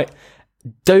 right?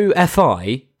 Do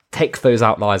FI take those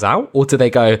outliers out, or do they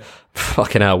go,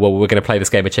 fucking hell, well, we're going to play this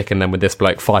game of chicken then with this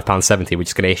bloke £5.70, we're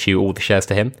just going to issue all the shares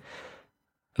to him?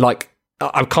 Like,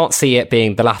 I can't see it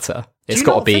being the latter. It's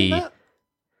got to be...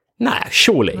 Nah,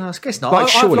 surely. No, I guess not. Like,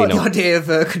 surely not. not. The idea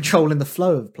of controlling the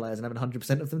flow of players and having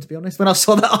 100% of them, to be honest. When I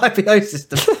saw that IPO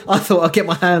system, I thought I'd get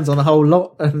my hands on a whole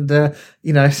lot and,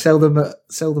 sell them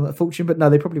at fortune. But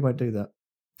no, they probably won't do that.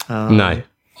 No,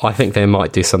 I think they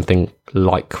might do something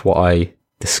like what I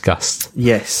discussed.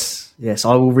 Yes.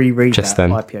 I will reread Just that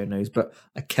then. IPO news, but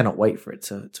I cannot wait for it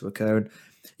to occur.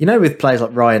 And, with players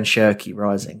like Ryan Shirky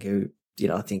rising, who,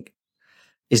 I think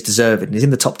is deserving, he's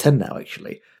in the top 10 now,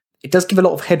 actually. It does give a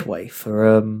lot of headway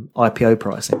for IPO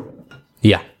pricing.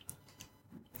 Yeah.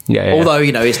 Although,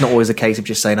 it's not always a case of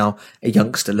just saying, a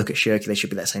youngster, look at Shirky, they should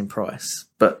be that same price.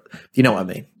 But you know what I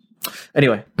mean.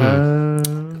 Anyway.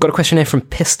 Got a question here from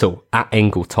Pistol at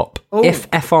Engletop. Oh. If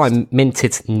FI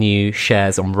minted new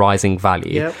shares on rising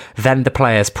value, then the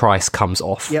player's price comes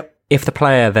off. Yep. If the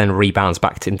player then rebounds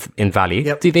back in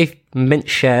value, do they mint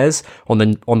shares on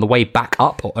the way back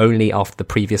up, or only after the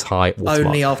previous high watermark?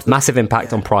 Only after. Massive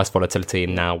impact on price volatility,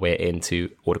 and now we're into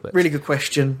order books. Really good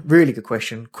question.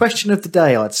 Question of the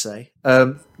day, I'd say.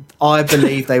 I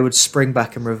believe they would spring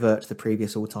back and revert to the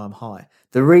previous all-time high.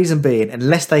 The reason being,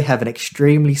 unless they have an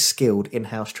extremely skilled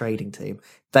in-house trading team,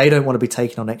 they don't want to be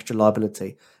taking on extra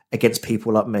liability against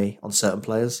people like me on certain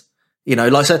players.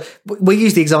 So we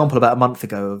used the example about a month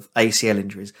ago of ACL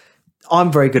injuries.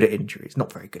 I'm very good at injuries.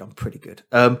 Not very good. I'm pretty good.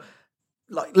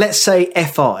 Let's say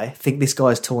FI think this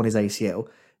guy's torn his ACL.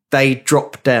 They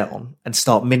drop down and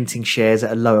start minting shares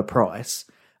at a lower price.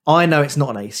 I know it's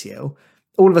not an ACL.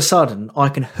 All of a sudden, I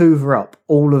can hoover up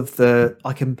all of the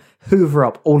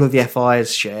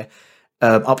FI's share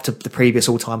up to the previous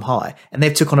all-time high, and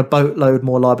they've took on a boatload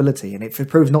more liability. And if it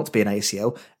proves not to be an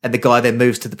ACL, and the guy then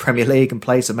moves to the Premier League and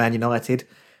plays for Man United,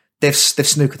 they've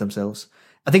snookered themselves.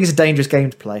 I think it's a dangerous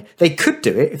game to play. They could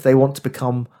do it if they want to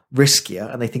become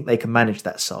riskier and they think they can manage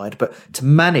that side, but to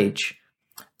manage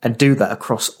and do that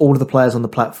across all of the players on the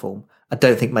platform, I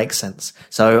don't think makes sense.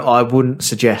 So I wouldn't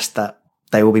suggest that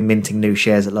they will be minting new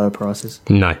shares at lower prices.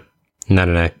 No.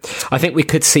 I think we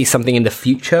could see something in the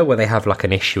future where they have like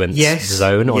an issuance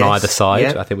zone on either side.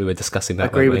 Yeah. I think we were discussing that. I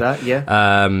agree with that, yeah.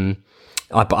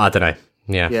 But I don't know.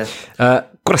 Yeah.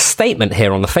 Got a statement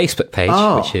here on the Facebook page,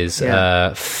 which is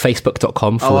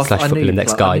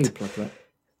facebook.com/footballindex guide.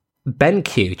 Ben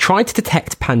Q tried to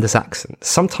detect Panda's accent.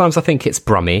 Sometimes I think it's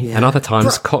Brummie and other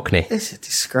times Cockney. It's a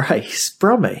disgrace.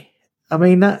 Brummie. I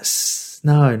mean, that's...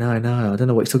 No. I don't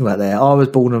know what he's talking about there. I was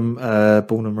born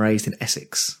and raised in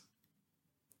Essex,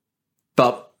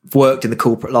 but worked in the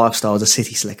corporate lifestyle as a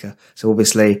city slicker. So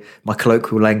obviously my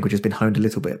colloquial language has been honed a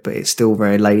little bit, but it's still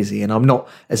very lazy. And I'm not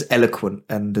as eloquent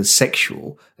and as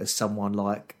sexual as someone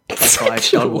like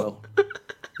Dunwell.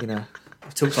 He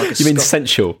talks like a You mean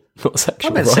sensual, not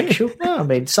sexual, I meant sexual. No, I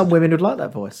mean, some women would like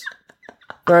that voice.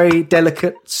 Very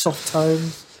delicate, soft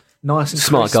tones. Nice and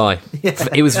smart crisp. guy. Yeah.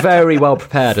 He was very well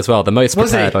prepared as well. The most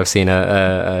prepared I've seen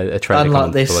a trader.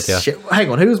 Unlike this shit. Hang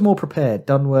on, who was more prepared,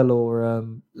 Dunwell or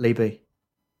Lee B?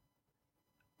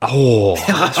 Oh,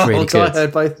 that's really good. I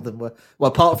heard both of them were...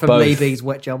 Well, apart from Lee B's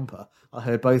wet jumper, I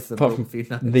heard both of them. Apart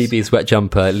from Lee B's wet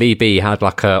jumper, Lee B had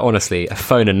honestly, a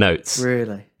phone and notes.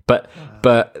 Really? But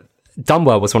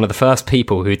Dunwell was one of the first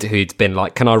people who'd been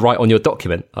like, can I write on your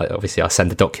document? I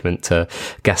send a document to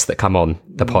guests that come on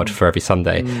the pod for every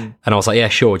Sunday. And I was like, yeah,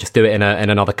 sure, just do it in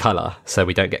another colour so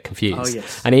we don't get confused. Oh,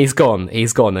 yes. And he's gone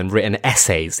and written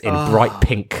essays in bright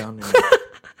pink.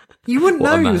 You wouldn't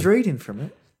know he was reading from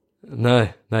it. No,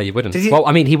 you wouldn't. Well,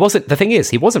 I mean, he wasn't. The thing is,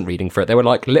 he wasn't reading for it. They were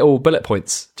like little bullet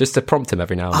points just to prompt him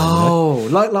every now and then. Oh,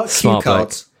 like cue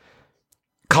cards.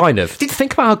 Kind of.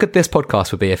 Think about how good this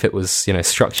podcast would be if it was,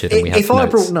 structured and we had If notes. I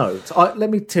brought notes, let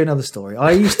me tell you another story.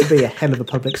 I used to be a hell of a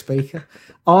public speaker.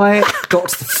 I got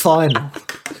to the final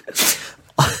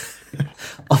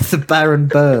of the Baron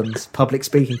Burns public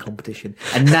speaking competition,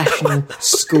 a national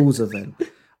schools event.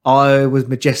 I was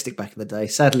majestic back in the day.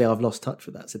 Sadly, I've lost touch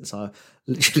with that since I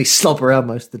literally slob around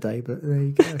most of the day, but there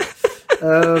you go.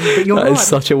 But you're that right. is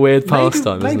such a weird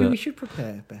pastime, isn't it? Maybe we should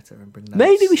prepare better and bring notes.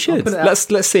 Maybe we should.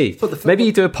 Let's see. Maybe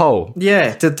you do a poll.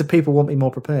 Yeah, do people want me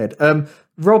more prepared?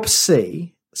 Rob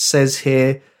C says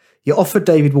here, you offer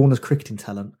David Warner's cricketing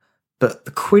talent, but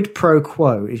the quid pro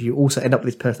quo is you also end up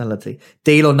with his personality.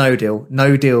 Deal or no deal?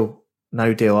 No deal.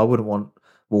 No deal. I wouldn't want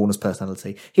Warner's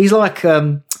personality. He's like...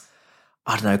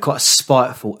 I don't know, quite a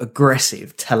spiteful,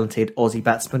 aggressive, talented Aussie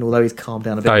batsman, although he's calmed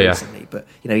down a bit recently. But,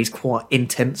 he's quite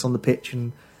intense on the pitch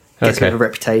and gets a bit of a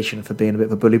reputation for being a bit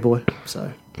of a bully boy.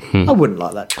 So I wouldn't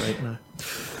like that trait, no.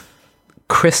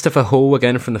 Christopher Hall,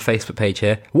 again from the Facebook page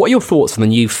here. What are your thoughts on the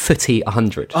new Footy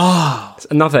 100? It's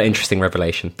another interesting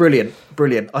revelation. Brilliant.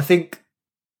 I think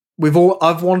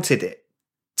I've wanted it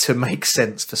to make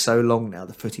sense for so long now,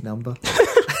 the footy number.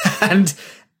 And...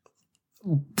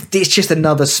 it's just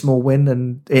another small win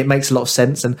and it makes a lot of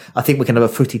sense, and I think we can have a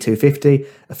footy 250,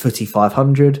 a footy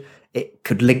 500. It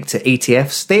could link to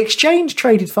ETFs. The exchange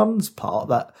traded funds part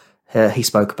that he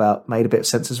spoke about made a bit of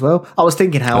sense as well. I was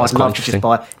thinking how I'd love to just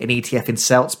buy an ETF in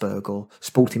Salzburg or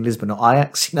Sporting Lisbon or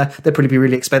Ajax. They'd probably be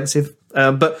really expensive,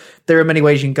 but there are many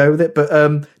ways you can go with it. But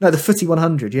no, the footy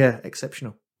 100,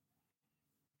 exceptional.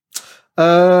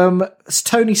 It's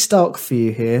Tony Stark for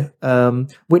you here.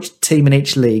 Which team in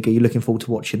each league are you looking forward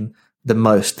to watching the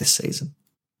most this season?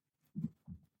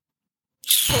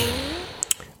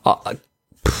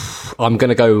 I'm going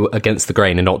to go against the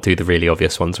grain and not do the really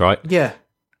obvious ones, right? Yeah.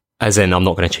 As in, I'm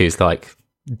not going to choose like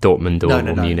Dortmund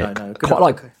or Munich. No. Quite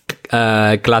like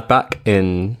Gladbach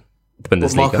in the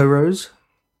Bundesliga. Marco Rose?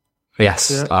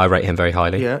 Yes, I rate him very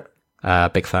highly. Yeah.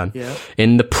 Big fan. Yeah.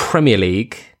 In the Premier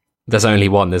League, there's only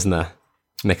one, isn't there?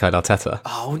 Mikel Arteta.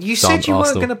 Oh, you said you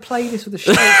weren't going to play this with a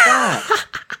straight bat.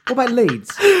 What about Leeds?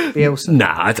 Bielsa?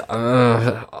 Nah,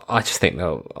 I just think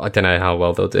I don't know how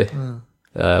well they'll do.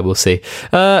 We'll see.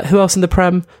 Who else in the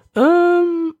Prem?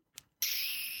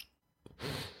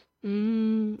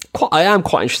 I am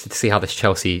quite interested to see how this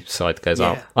Chelsea side goes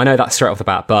out. I know that straight off the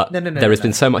bat, but there has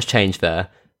been so much change there.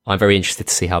 I'm very interested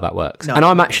to see how that works. And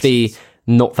I'm actually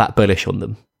not that bullish on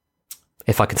them.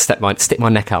 If I can stick my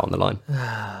neck out on the line.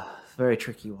 Very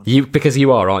tricky one. Because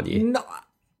you are, aren't you?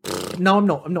 No, I'm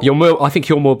not. I think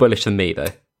you're more bullish than me, though.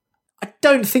 I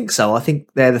don't think so. I think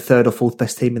they're the third or fourth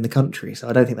best team in the country, so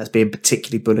I don't think that's being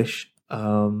particularly bullish.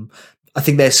 I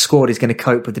think their squad is going to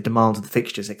cope with the demands of the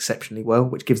fixtures exceptionally well,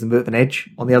 which gives them a bit of an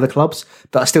edge on the other clubs.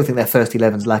 But I still think their first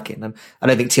 11's lacking, and I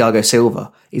don't think Thiago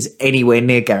Silva is anywhere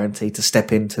near guaranteed to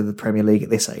step into the Premier League at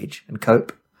this age and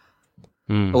cope.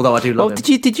 Although I do love him.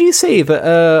 Did you see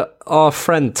that our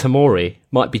friend Tamori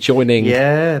might be joining?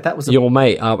 Yeah, that was your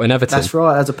mate out in Everton. That's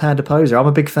right. As a Panda poser, I'm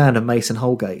a big fan of Mason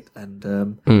Holgate, and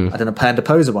I done a Panda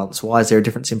poser once. Why is there a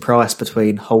difference in price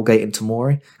between Holgate and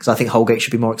Tamori? Because I think Holgate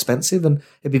should be more expensive, and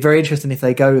it'd be very interesting if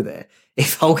they go there.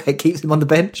 If Holgate keeps him on the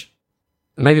bench.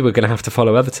 Maybe we're going to have to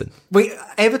follow Everton.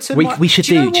 Everton. We should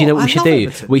do. Do you know what we should do?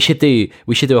 Everton. We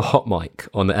should do a hot mic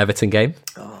on the Everton game.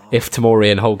 If Tamori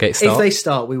and Holgate start. If they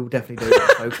start, we will definitely do a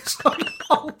focus on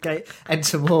Holgate and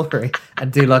Tamori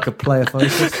and do like a player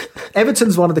focus.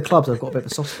 Everton's one of the clubs I've got a bit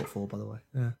of a soft spot for, by the way.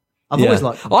 Yeah. I've always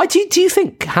liked them. Do you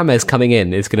think James coming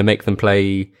in is going to make them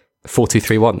play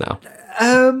 4-2-3-1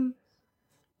 now?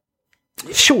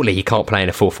 Surely he can't play in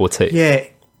a 4-4-2. Yeah.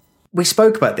 We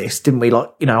spoke about this, didn't we? Like,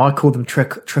 I call them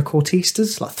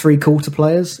trequartistas, like three-quarter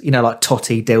players. Like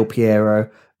Totti, Del Piero,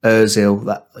 Ozil,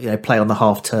 that play on the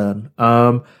half turn.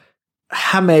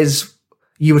 James,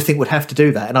 you would think would have to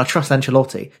do that, and I trust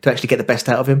Ancelotti to actually get the best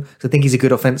out of him because I think he's a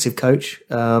good offensive coach.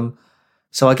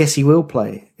 So I guess he will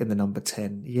play in the number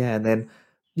 10. Yeah, and then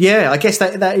I guess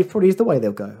that probably is the way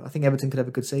they'll go. I think Everton could have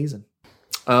a good season.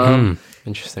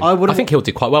 Interesting. I think he'll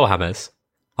do quite well, James.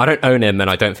 I don't own him, and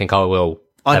I don't think I will.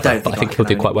 I think he'll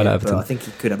do quite well at Everton. I think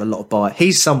he could have a lot of bite.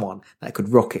 He's someone that could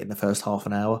rocket in the first half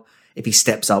an hour. If he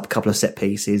steps up a couple of set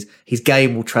pieces, his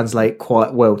game will translate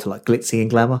quite well to like glitzy and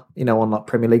glamour, on like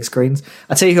Premier League screens.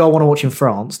 I tell you who I want to watch in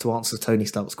France to answer Tony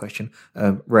Stark's question.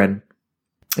 Rennes.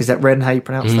 Is that Rennes how you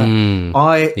pronounce that?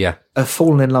 I have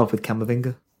fallen in love with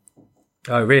Camavinga.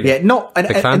 Oh, really? Yeah,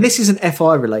 and this isn't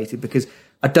FI related because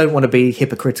I don't want to be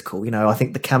hypocritical. I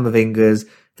think the Camavingas,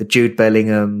 the Jude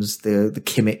Bellinghams, the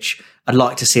Kimmich. I'd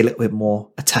like to see a little bit more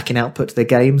attacking output to their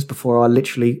games before I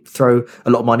literally throw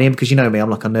a lot of money in, because you know me, I'm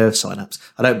like a nerve synapse.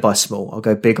 I don't buy small. I'll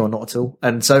go big or not at all.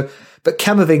 And so, but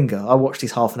Camavinga, I watched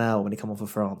his half an hour when he come on for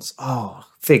France. Oh,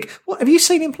 Fig. What, have you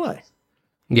seen him play?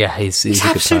 Yeah, he's a good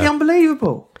absolutely player.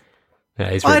 Unbelievable. Yeah,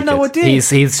 he's really I had no good. idea.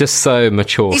 He's just so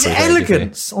mature. His for his age,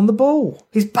 elegance on the ball,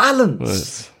 his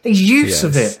balance, his use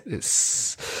of it.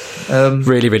 It's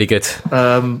really, really good.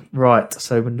 Right.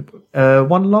 So,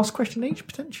 one last question each,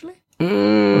 potentially?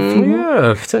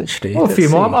 Yeah, potentially. Oh, a few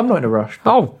more. I'm not in a rush.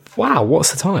 Oh, wow.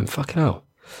 What's the time? Fucking hell.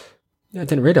 Yeah, I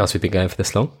didn't realise we'd been going for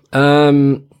this long.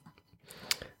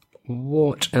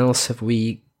 What else have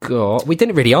we got? We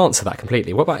didn't really answer that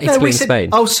completely. What about Italy and Spain?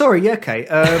 Oh, sorry. Yeah, okay.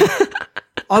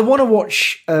 I want to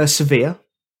watch Sevilla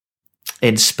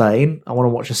in Spain. I want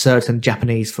to watch a certain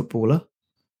Japanese footballer,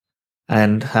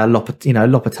 and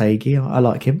Lopetegui. I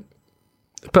like him.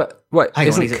 But wait,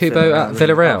 isn't Kubo at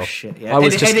Villarreal? Oh, shit, yeah. I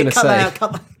was just going to say.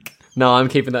 No, I'm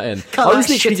keeping that in. I was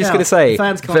literally just going to say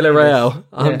Villarreal.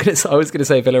 I was going to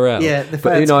say Villarreal. Yeah,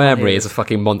 but Unai Emery is a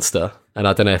fucking monster, and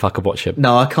I don't know if I could watch him.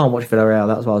 No, I can't watch Villarreal.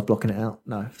 That's why I was blocking it out.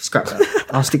 No, scrap that.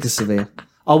 I'll stick to Sevilla.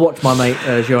 I'll watch my mate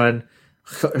Joan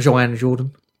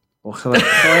Jordan. Or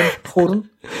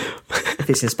Jordan. If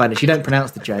it's in Spanish, you don't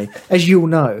pronounce the J. As you'll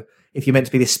know, if you're meant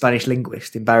to be this Spanish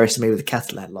linguist, embarrassing me with the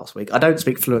Catalan last week. I don't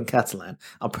speak fluent Catalan.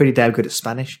 I'm pretty damn good at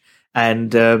Spanish.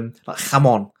 And like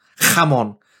jamon.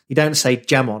 You don't say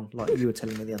jamon like you were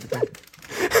telling me the other day.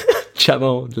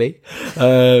 Jamon, Lee.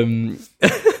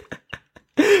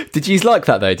 Did you like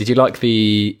that though? Did you like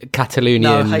the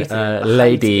Catalonian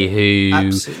lady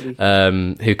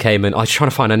who came and I was trying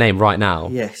to find her name right now?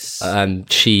 Yes. And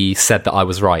she said that I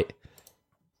was right.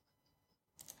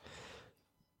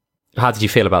 How did you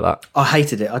feel about that? I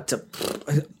hated it.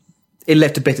 It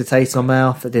left a bitter taste in my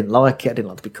mouth. I didn't like it. I didn't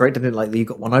like to be correct. I didn't like that you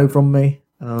got one over on me.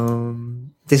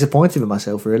 Disappointed with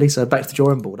myself, really. So back to the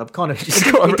drawing board. I've kind of just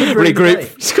got to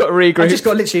regroup. Just got to regroup. I've just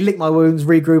got to literally lick my wounds,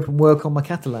 regroup, and work on my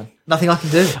Catalan. Nothing I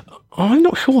can do. I'm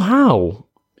not sure how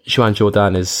Joan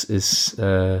Jordan is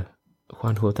Juan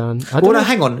Jordan. No,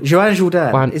 hang on. Joan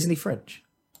Jordan, isn't he French?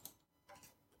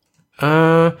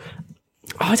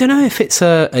 I don't know if it's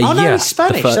a no, he's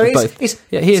Spanish. So it's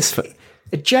he is.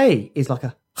 A J is like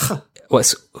a. Well,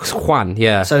 it's Juan.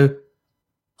 Yeah. So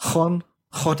Juan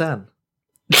Jordan.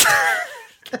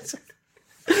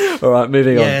 All right,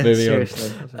 moving on.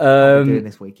 Seriously. I'm doing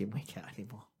this week in, week out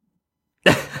anymore.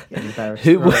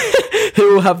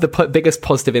 Who will have the biggest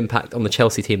positive impact on the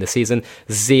Chelsea team this season?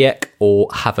 Ziyech or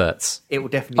Havertz? It will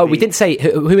definitely. We didn't say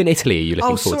who in Italy are you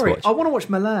looking forward to watch? I want to watch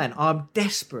Milan. I'm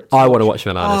desperate. I want to watch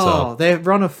Milan as well. Their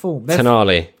run of form.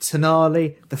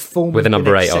 Tonali, the form with a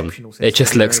number 8 on. It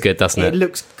just looks good, doesn't it? It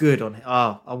looks good on it.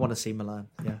 I want to see Milan.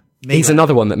 Yeah, he's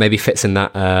another one that maybe fits in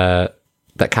that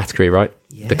category, right?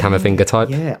 Yeah, the Camavinga type.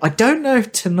 Yeah, I don't know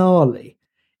if Tonali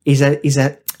is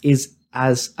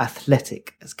as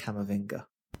athletic as Camavinga.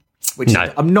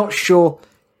 I'm not sure.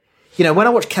 You know, when I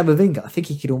watch Camavinga, I think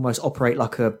he could almost operate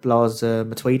like a Blas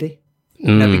Matuidi.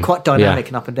 Be quite dynamic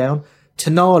and up and down.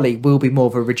 Tonali will be more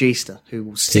of a regista who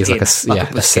will sit in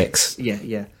like a 6.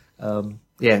 Yeah.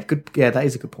 Good. Yeah, that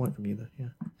is a good point from you, though. Yeah.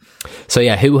 So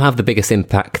who will have the biggest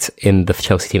impact in the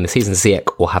Chelsea team this season? Ziyech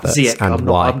or Havertz? Ziyech, and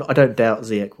why? I don't doubt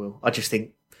Ziyech will. I just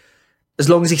think as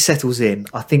long as he settles in,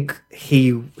 I think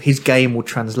his game will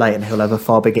translate and he'll have a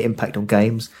far bigger impact on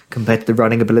games compared to the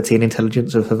running ability and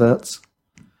intelligence of Havertz.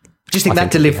 I just think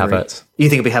that delivery. You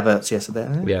think it'll be Havertz? Yes,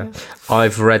 yeah.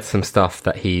 I've read some stuff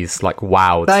that he's like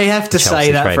wowed. They have to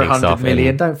say that for 100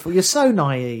 million. You're so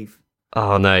naive.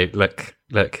 Oh no! Look!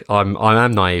 I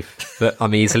am naive. But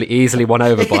I'm easily won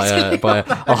over by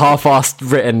a half-assed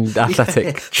written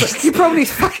athletic. You probably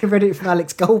fucking read it from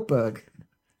Alex Goldberg.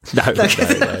 No.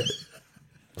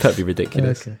 That'd be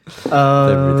ridiculous. Okay.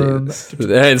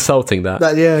 They're insulting that.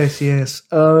 Yes.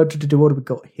 What have we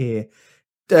got here?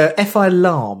 F.I.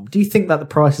 Lam, do you think that the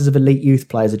prices of elite youth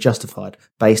players are justified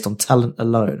based on talent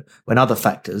alone when other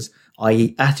factors,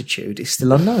 i.e. attitude, is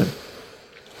still unknown?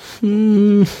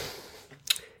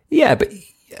 Yeah, but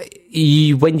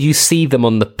when you see them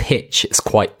on the pitch, it's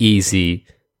quite easy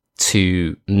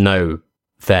to know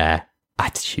their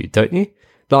attitude, don't you?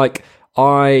 Like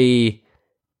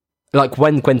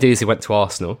when Guendouzi went to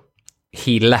Arsenal,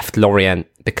 he left Lorient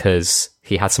because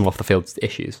he had some off-the-field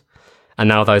issues. And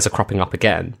now those are cropping up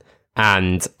again.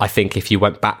 And I think if you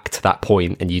went back to that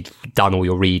point and you'd done all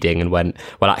your reading and went,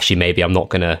 well, actually, maybe I'm not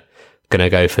gonna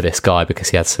go for this guy because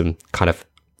he had some kind of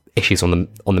issues on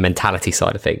the mentality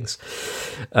side of things.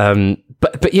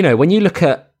 But you know, when you look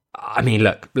at I mean,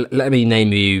 look, let me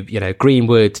name you,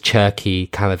 Greenwood, Cherky,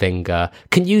 Camavinga.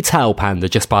 Can you tell, Panda,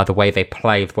 just by the way they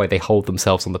play, the way they hold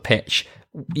themselves on the pitch,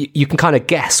 you can kind of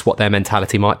guess what their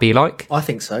mentality might be like? I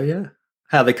think so, yeah.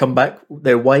 How they come back,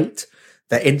 their weight,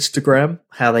 their Instagram,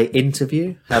 how they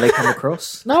interview, how they come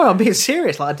across. No, I'm being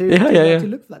serious. Like I do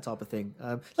look for that type of thing.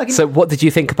 So what did you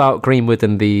think about Greenwood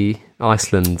and the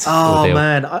Iceland ordeal?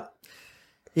 Man.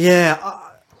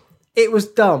 It was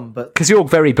dumb, but... Because you're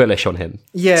very bullish on him.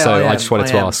 Yeah, so I just wanted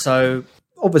to ask. So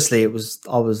obviously I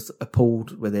was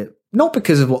appalled with it. Not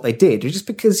because of what they did, just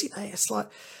because, it's like...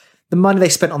 The money they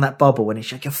spent on that bubble when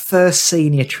it's like your first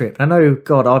senior trip. I know,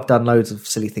 God, I've done loads of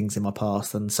silly things in my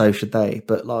past, and so should they.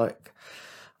 But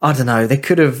I don't know. They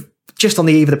could have just on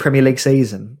the eve of the Premier League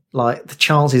season. The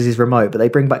chances is remote, but they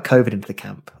bring back COVID into the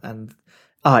camp, and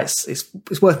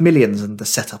it's worth millions. And the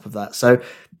setup of that, so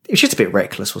it was just a bit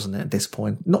reckless, wasn't it?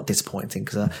 Not disappointing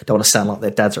because I don't want to sound like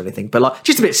their dads or anything, but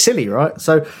just a bit silly, right?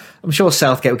 So I'm sure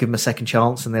Southgate will give them a second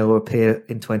chance, and they will appear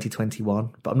in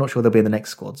 2021. But I'm not sure they'll be in the next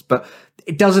squads. But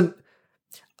it doesn't.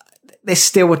 They're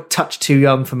still a touch too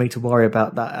young for me to worry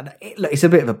about that. And it's a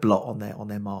bit of a blot on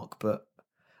their mark, but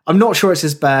I'm not sure it's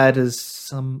as bad as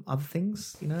some other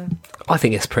things, I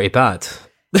think it's pretty bad.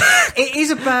 It is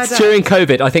a bad act. During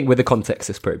COVID, I think with the context,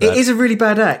 it's pretty bad. It is a really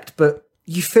bad act, but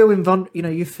you feel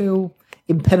you feel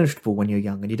impenetrable when you're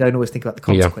young, and you don't always think about the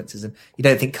consequences, and you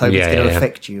don't think COVID's going to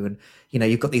affect you, and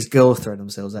you've got these girls throwing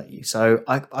themselves at you. So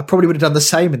I probably would have done the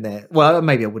same in there. Well,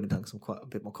 maybe I wouldn't have done because I'm quite a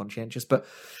bit more conscientious, but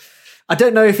I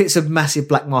don't know if it's a massive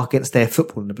black mark against their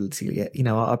footballing ability yet.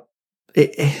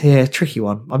 Tricky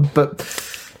one. One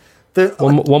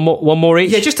more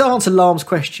each. Yeah, just to answer Larm's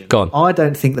question. Go on. I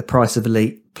don't think the price of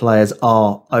elite players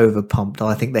are overpumped.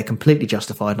 I think they're completely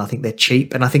justified, and I think they're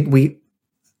cheap. And I think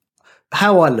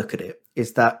how I look at it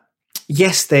is that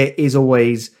yes, there is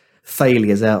always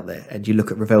failures out there, and you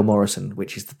look at Ravel Morrison,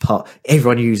 which is the part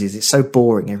everyone uses. It's so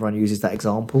boring. Everyone uses that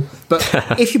example. But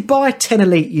if you buy 10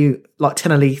 elite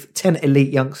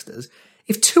youngsters,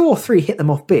 if 2 or 3 hit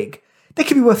them off big, they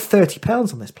could be worth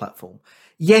 £30 on this platform.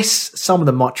 Yes, some of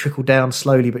them might trickle down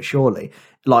slowly but surely.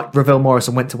 Like Ravel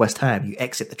Morrison went to West Ham, you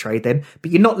exit the trade then, but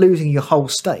you're not losing your whole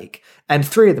stake. And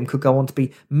 3 of them could go on to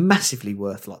be massively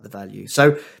worth the value.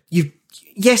 So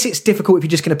yes, it's difficult if you're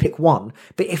just going to pick one,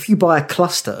 but if you buy a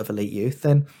cluster of elite youth,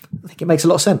 then I think it makes a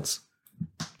lot of sense.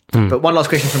 But one last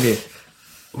question from you.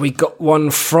 We got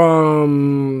one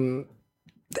from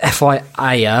FI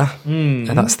Aya, and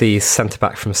that's the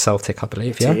centre-back from Celtic, I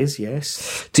believe, It is,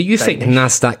 yes. Do you think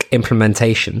NASDAQ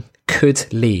implementation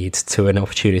could lead to an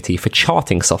opportunity for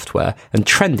charting software and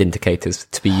trend indicators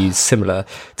to be used similar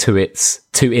to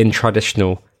in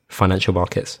traditional financial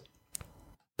markets?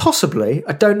 Possibly.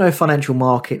 I don't know financial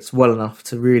markets well enough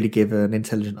to really give an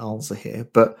intelligent answer here,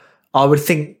 but I would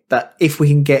think that if we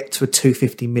can get to a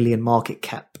 250 million market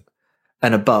cap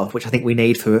and above, which I think we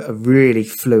need for a really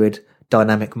fluid,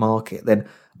 dynamic market, then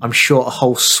I'm sure a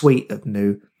whole suite of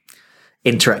new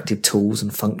interactive tools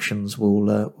and functions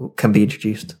can be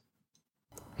introduced.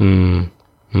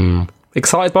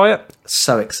 Excited by it?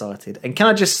 So excited. And can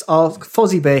I just ask,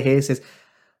 Fozzie Bear here says,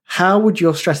 how would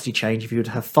your strategy change if you would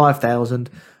have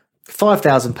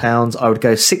 £5,000, I would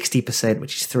go 60%,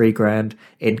 which is £3,000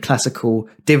 in classical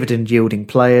dividend yielding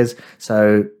players.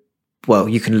 So, well,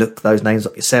 you can look those names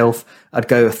up yourself. I'd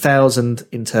go 1,000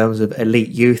 in terms of elite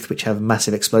youth, which have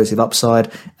massive explosive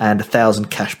upside, and 1,000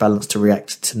 cash balance to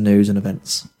react to news and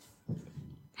events.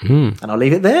 And I'll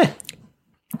leave it there.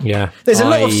 Yeah. There's a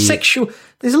lot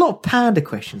of Panda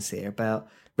questions here about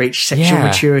reach sexual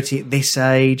maturity at this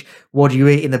age. What do you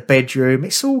eat in the bedroom?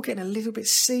 It's all getting a little bit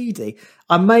seedy.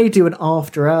 I may do an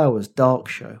after hours dark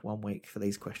show one week for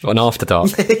these questions. An after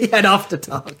dark. Yeah, an after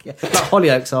dark. Yeah, like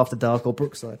Hollyoaks after dark or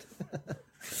Brookside.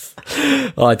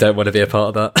 I don't want to be a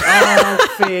part of that.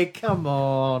 Oh, Fig, come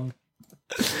on.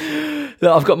 Look,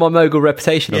 I've got my mogul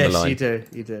reputation on the line. Yes,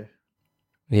 you do.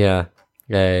 Yeah.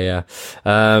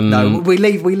 No, we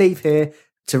leave here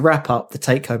to wrap up the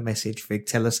take-home message. Fig,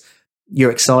 tell us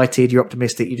you're excited, you're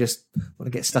optimistic, you just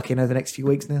want to get stuck in over the next few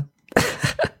weeks now.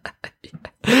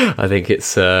 I think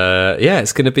it's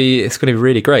going to be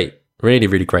really great,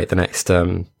 really great. The next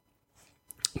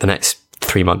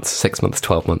 3 months, 6 months,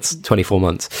 12 months, 24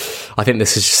 months. I think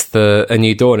this is just a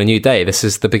new dawn, a new day. This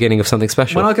is the beginning of something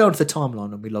special. When I go onto the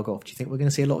timeline and we log off, do you think we're going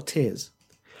to see a lot of tears?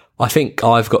 I think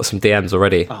I've got some DMs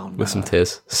already with some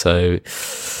tears. So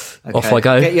off I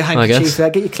go. Get your handkerchief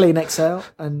out, get your Kleenex out,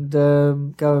 and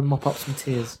go and mop up some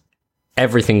tears.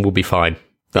 Everything will be fine.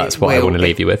 That's what I want to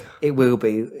leave you with. It will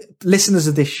be. Listeners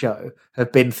of this show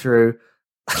have been through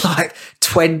like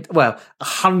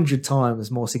 100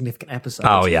 times more significant episodes.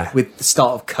 Oh, yeah. With the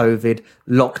start of COVID,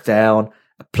 lockdown,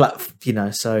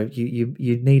 so you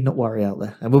need not worry out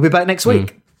there. And we'll be back next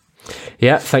week.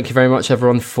 Yeah, thank you very much,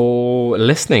 everyone, for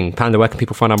listening. Panda, where can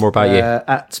people find out more about you?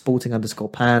 At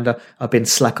sporting_panda. I've been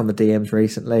slack on the DMs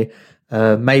recently.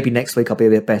 Maybe next week I'll be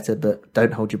a bit better, but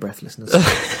don't hold your breath, listeners.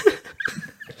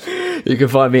 You can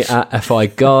find me at FI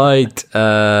Guide.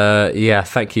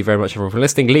 Thank you very much, everyone, for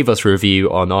listening. Leave us a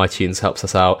review on iTunes, helps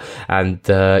us out. And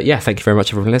thank you very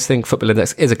much, everyone, for listening. Football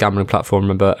Index is a gambling platform.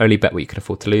 Remember, only bet what you can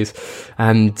afford to lose.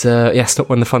 And stop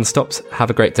when the fun stops.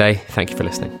 Have a great day. Thank you for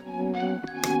listening.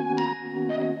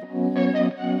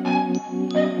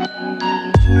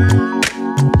 Thank you.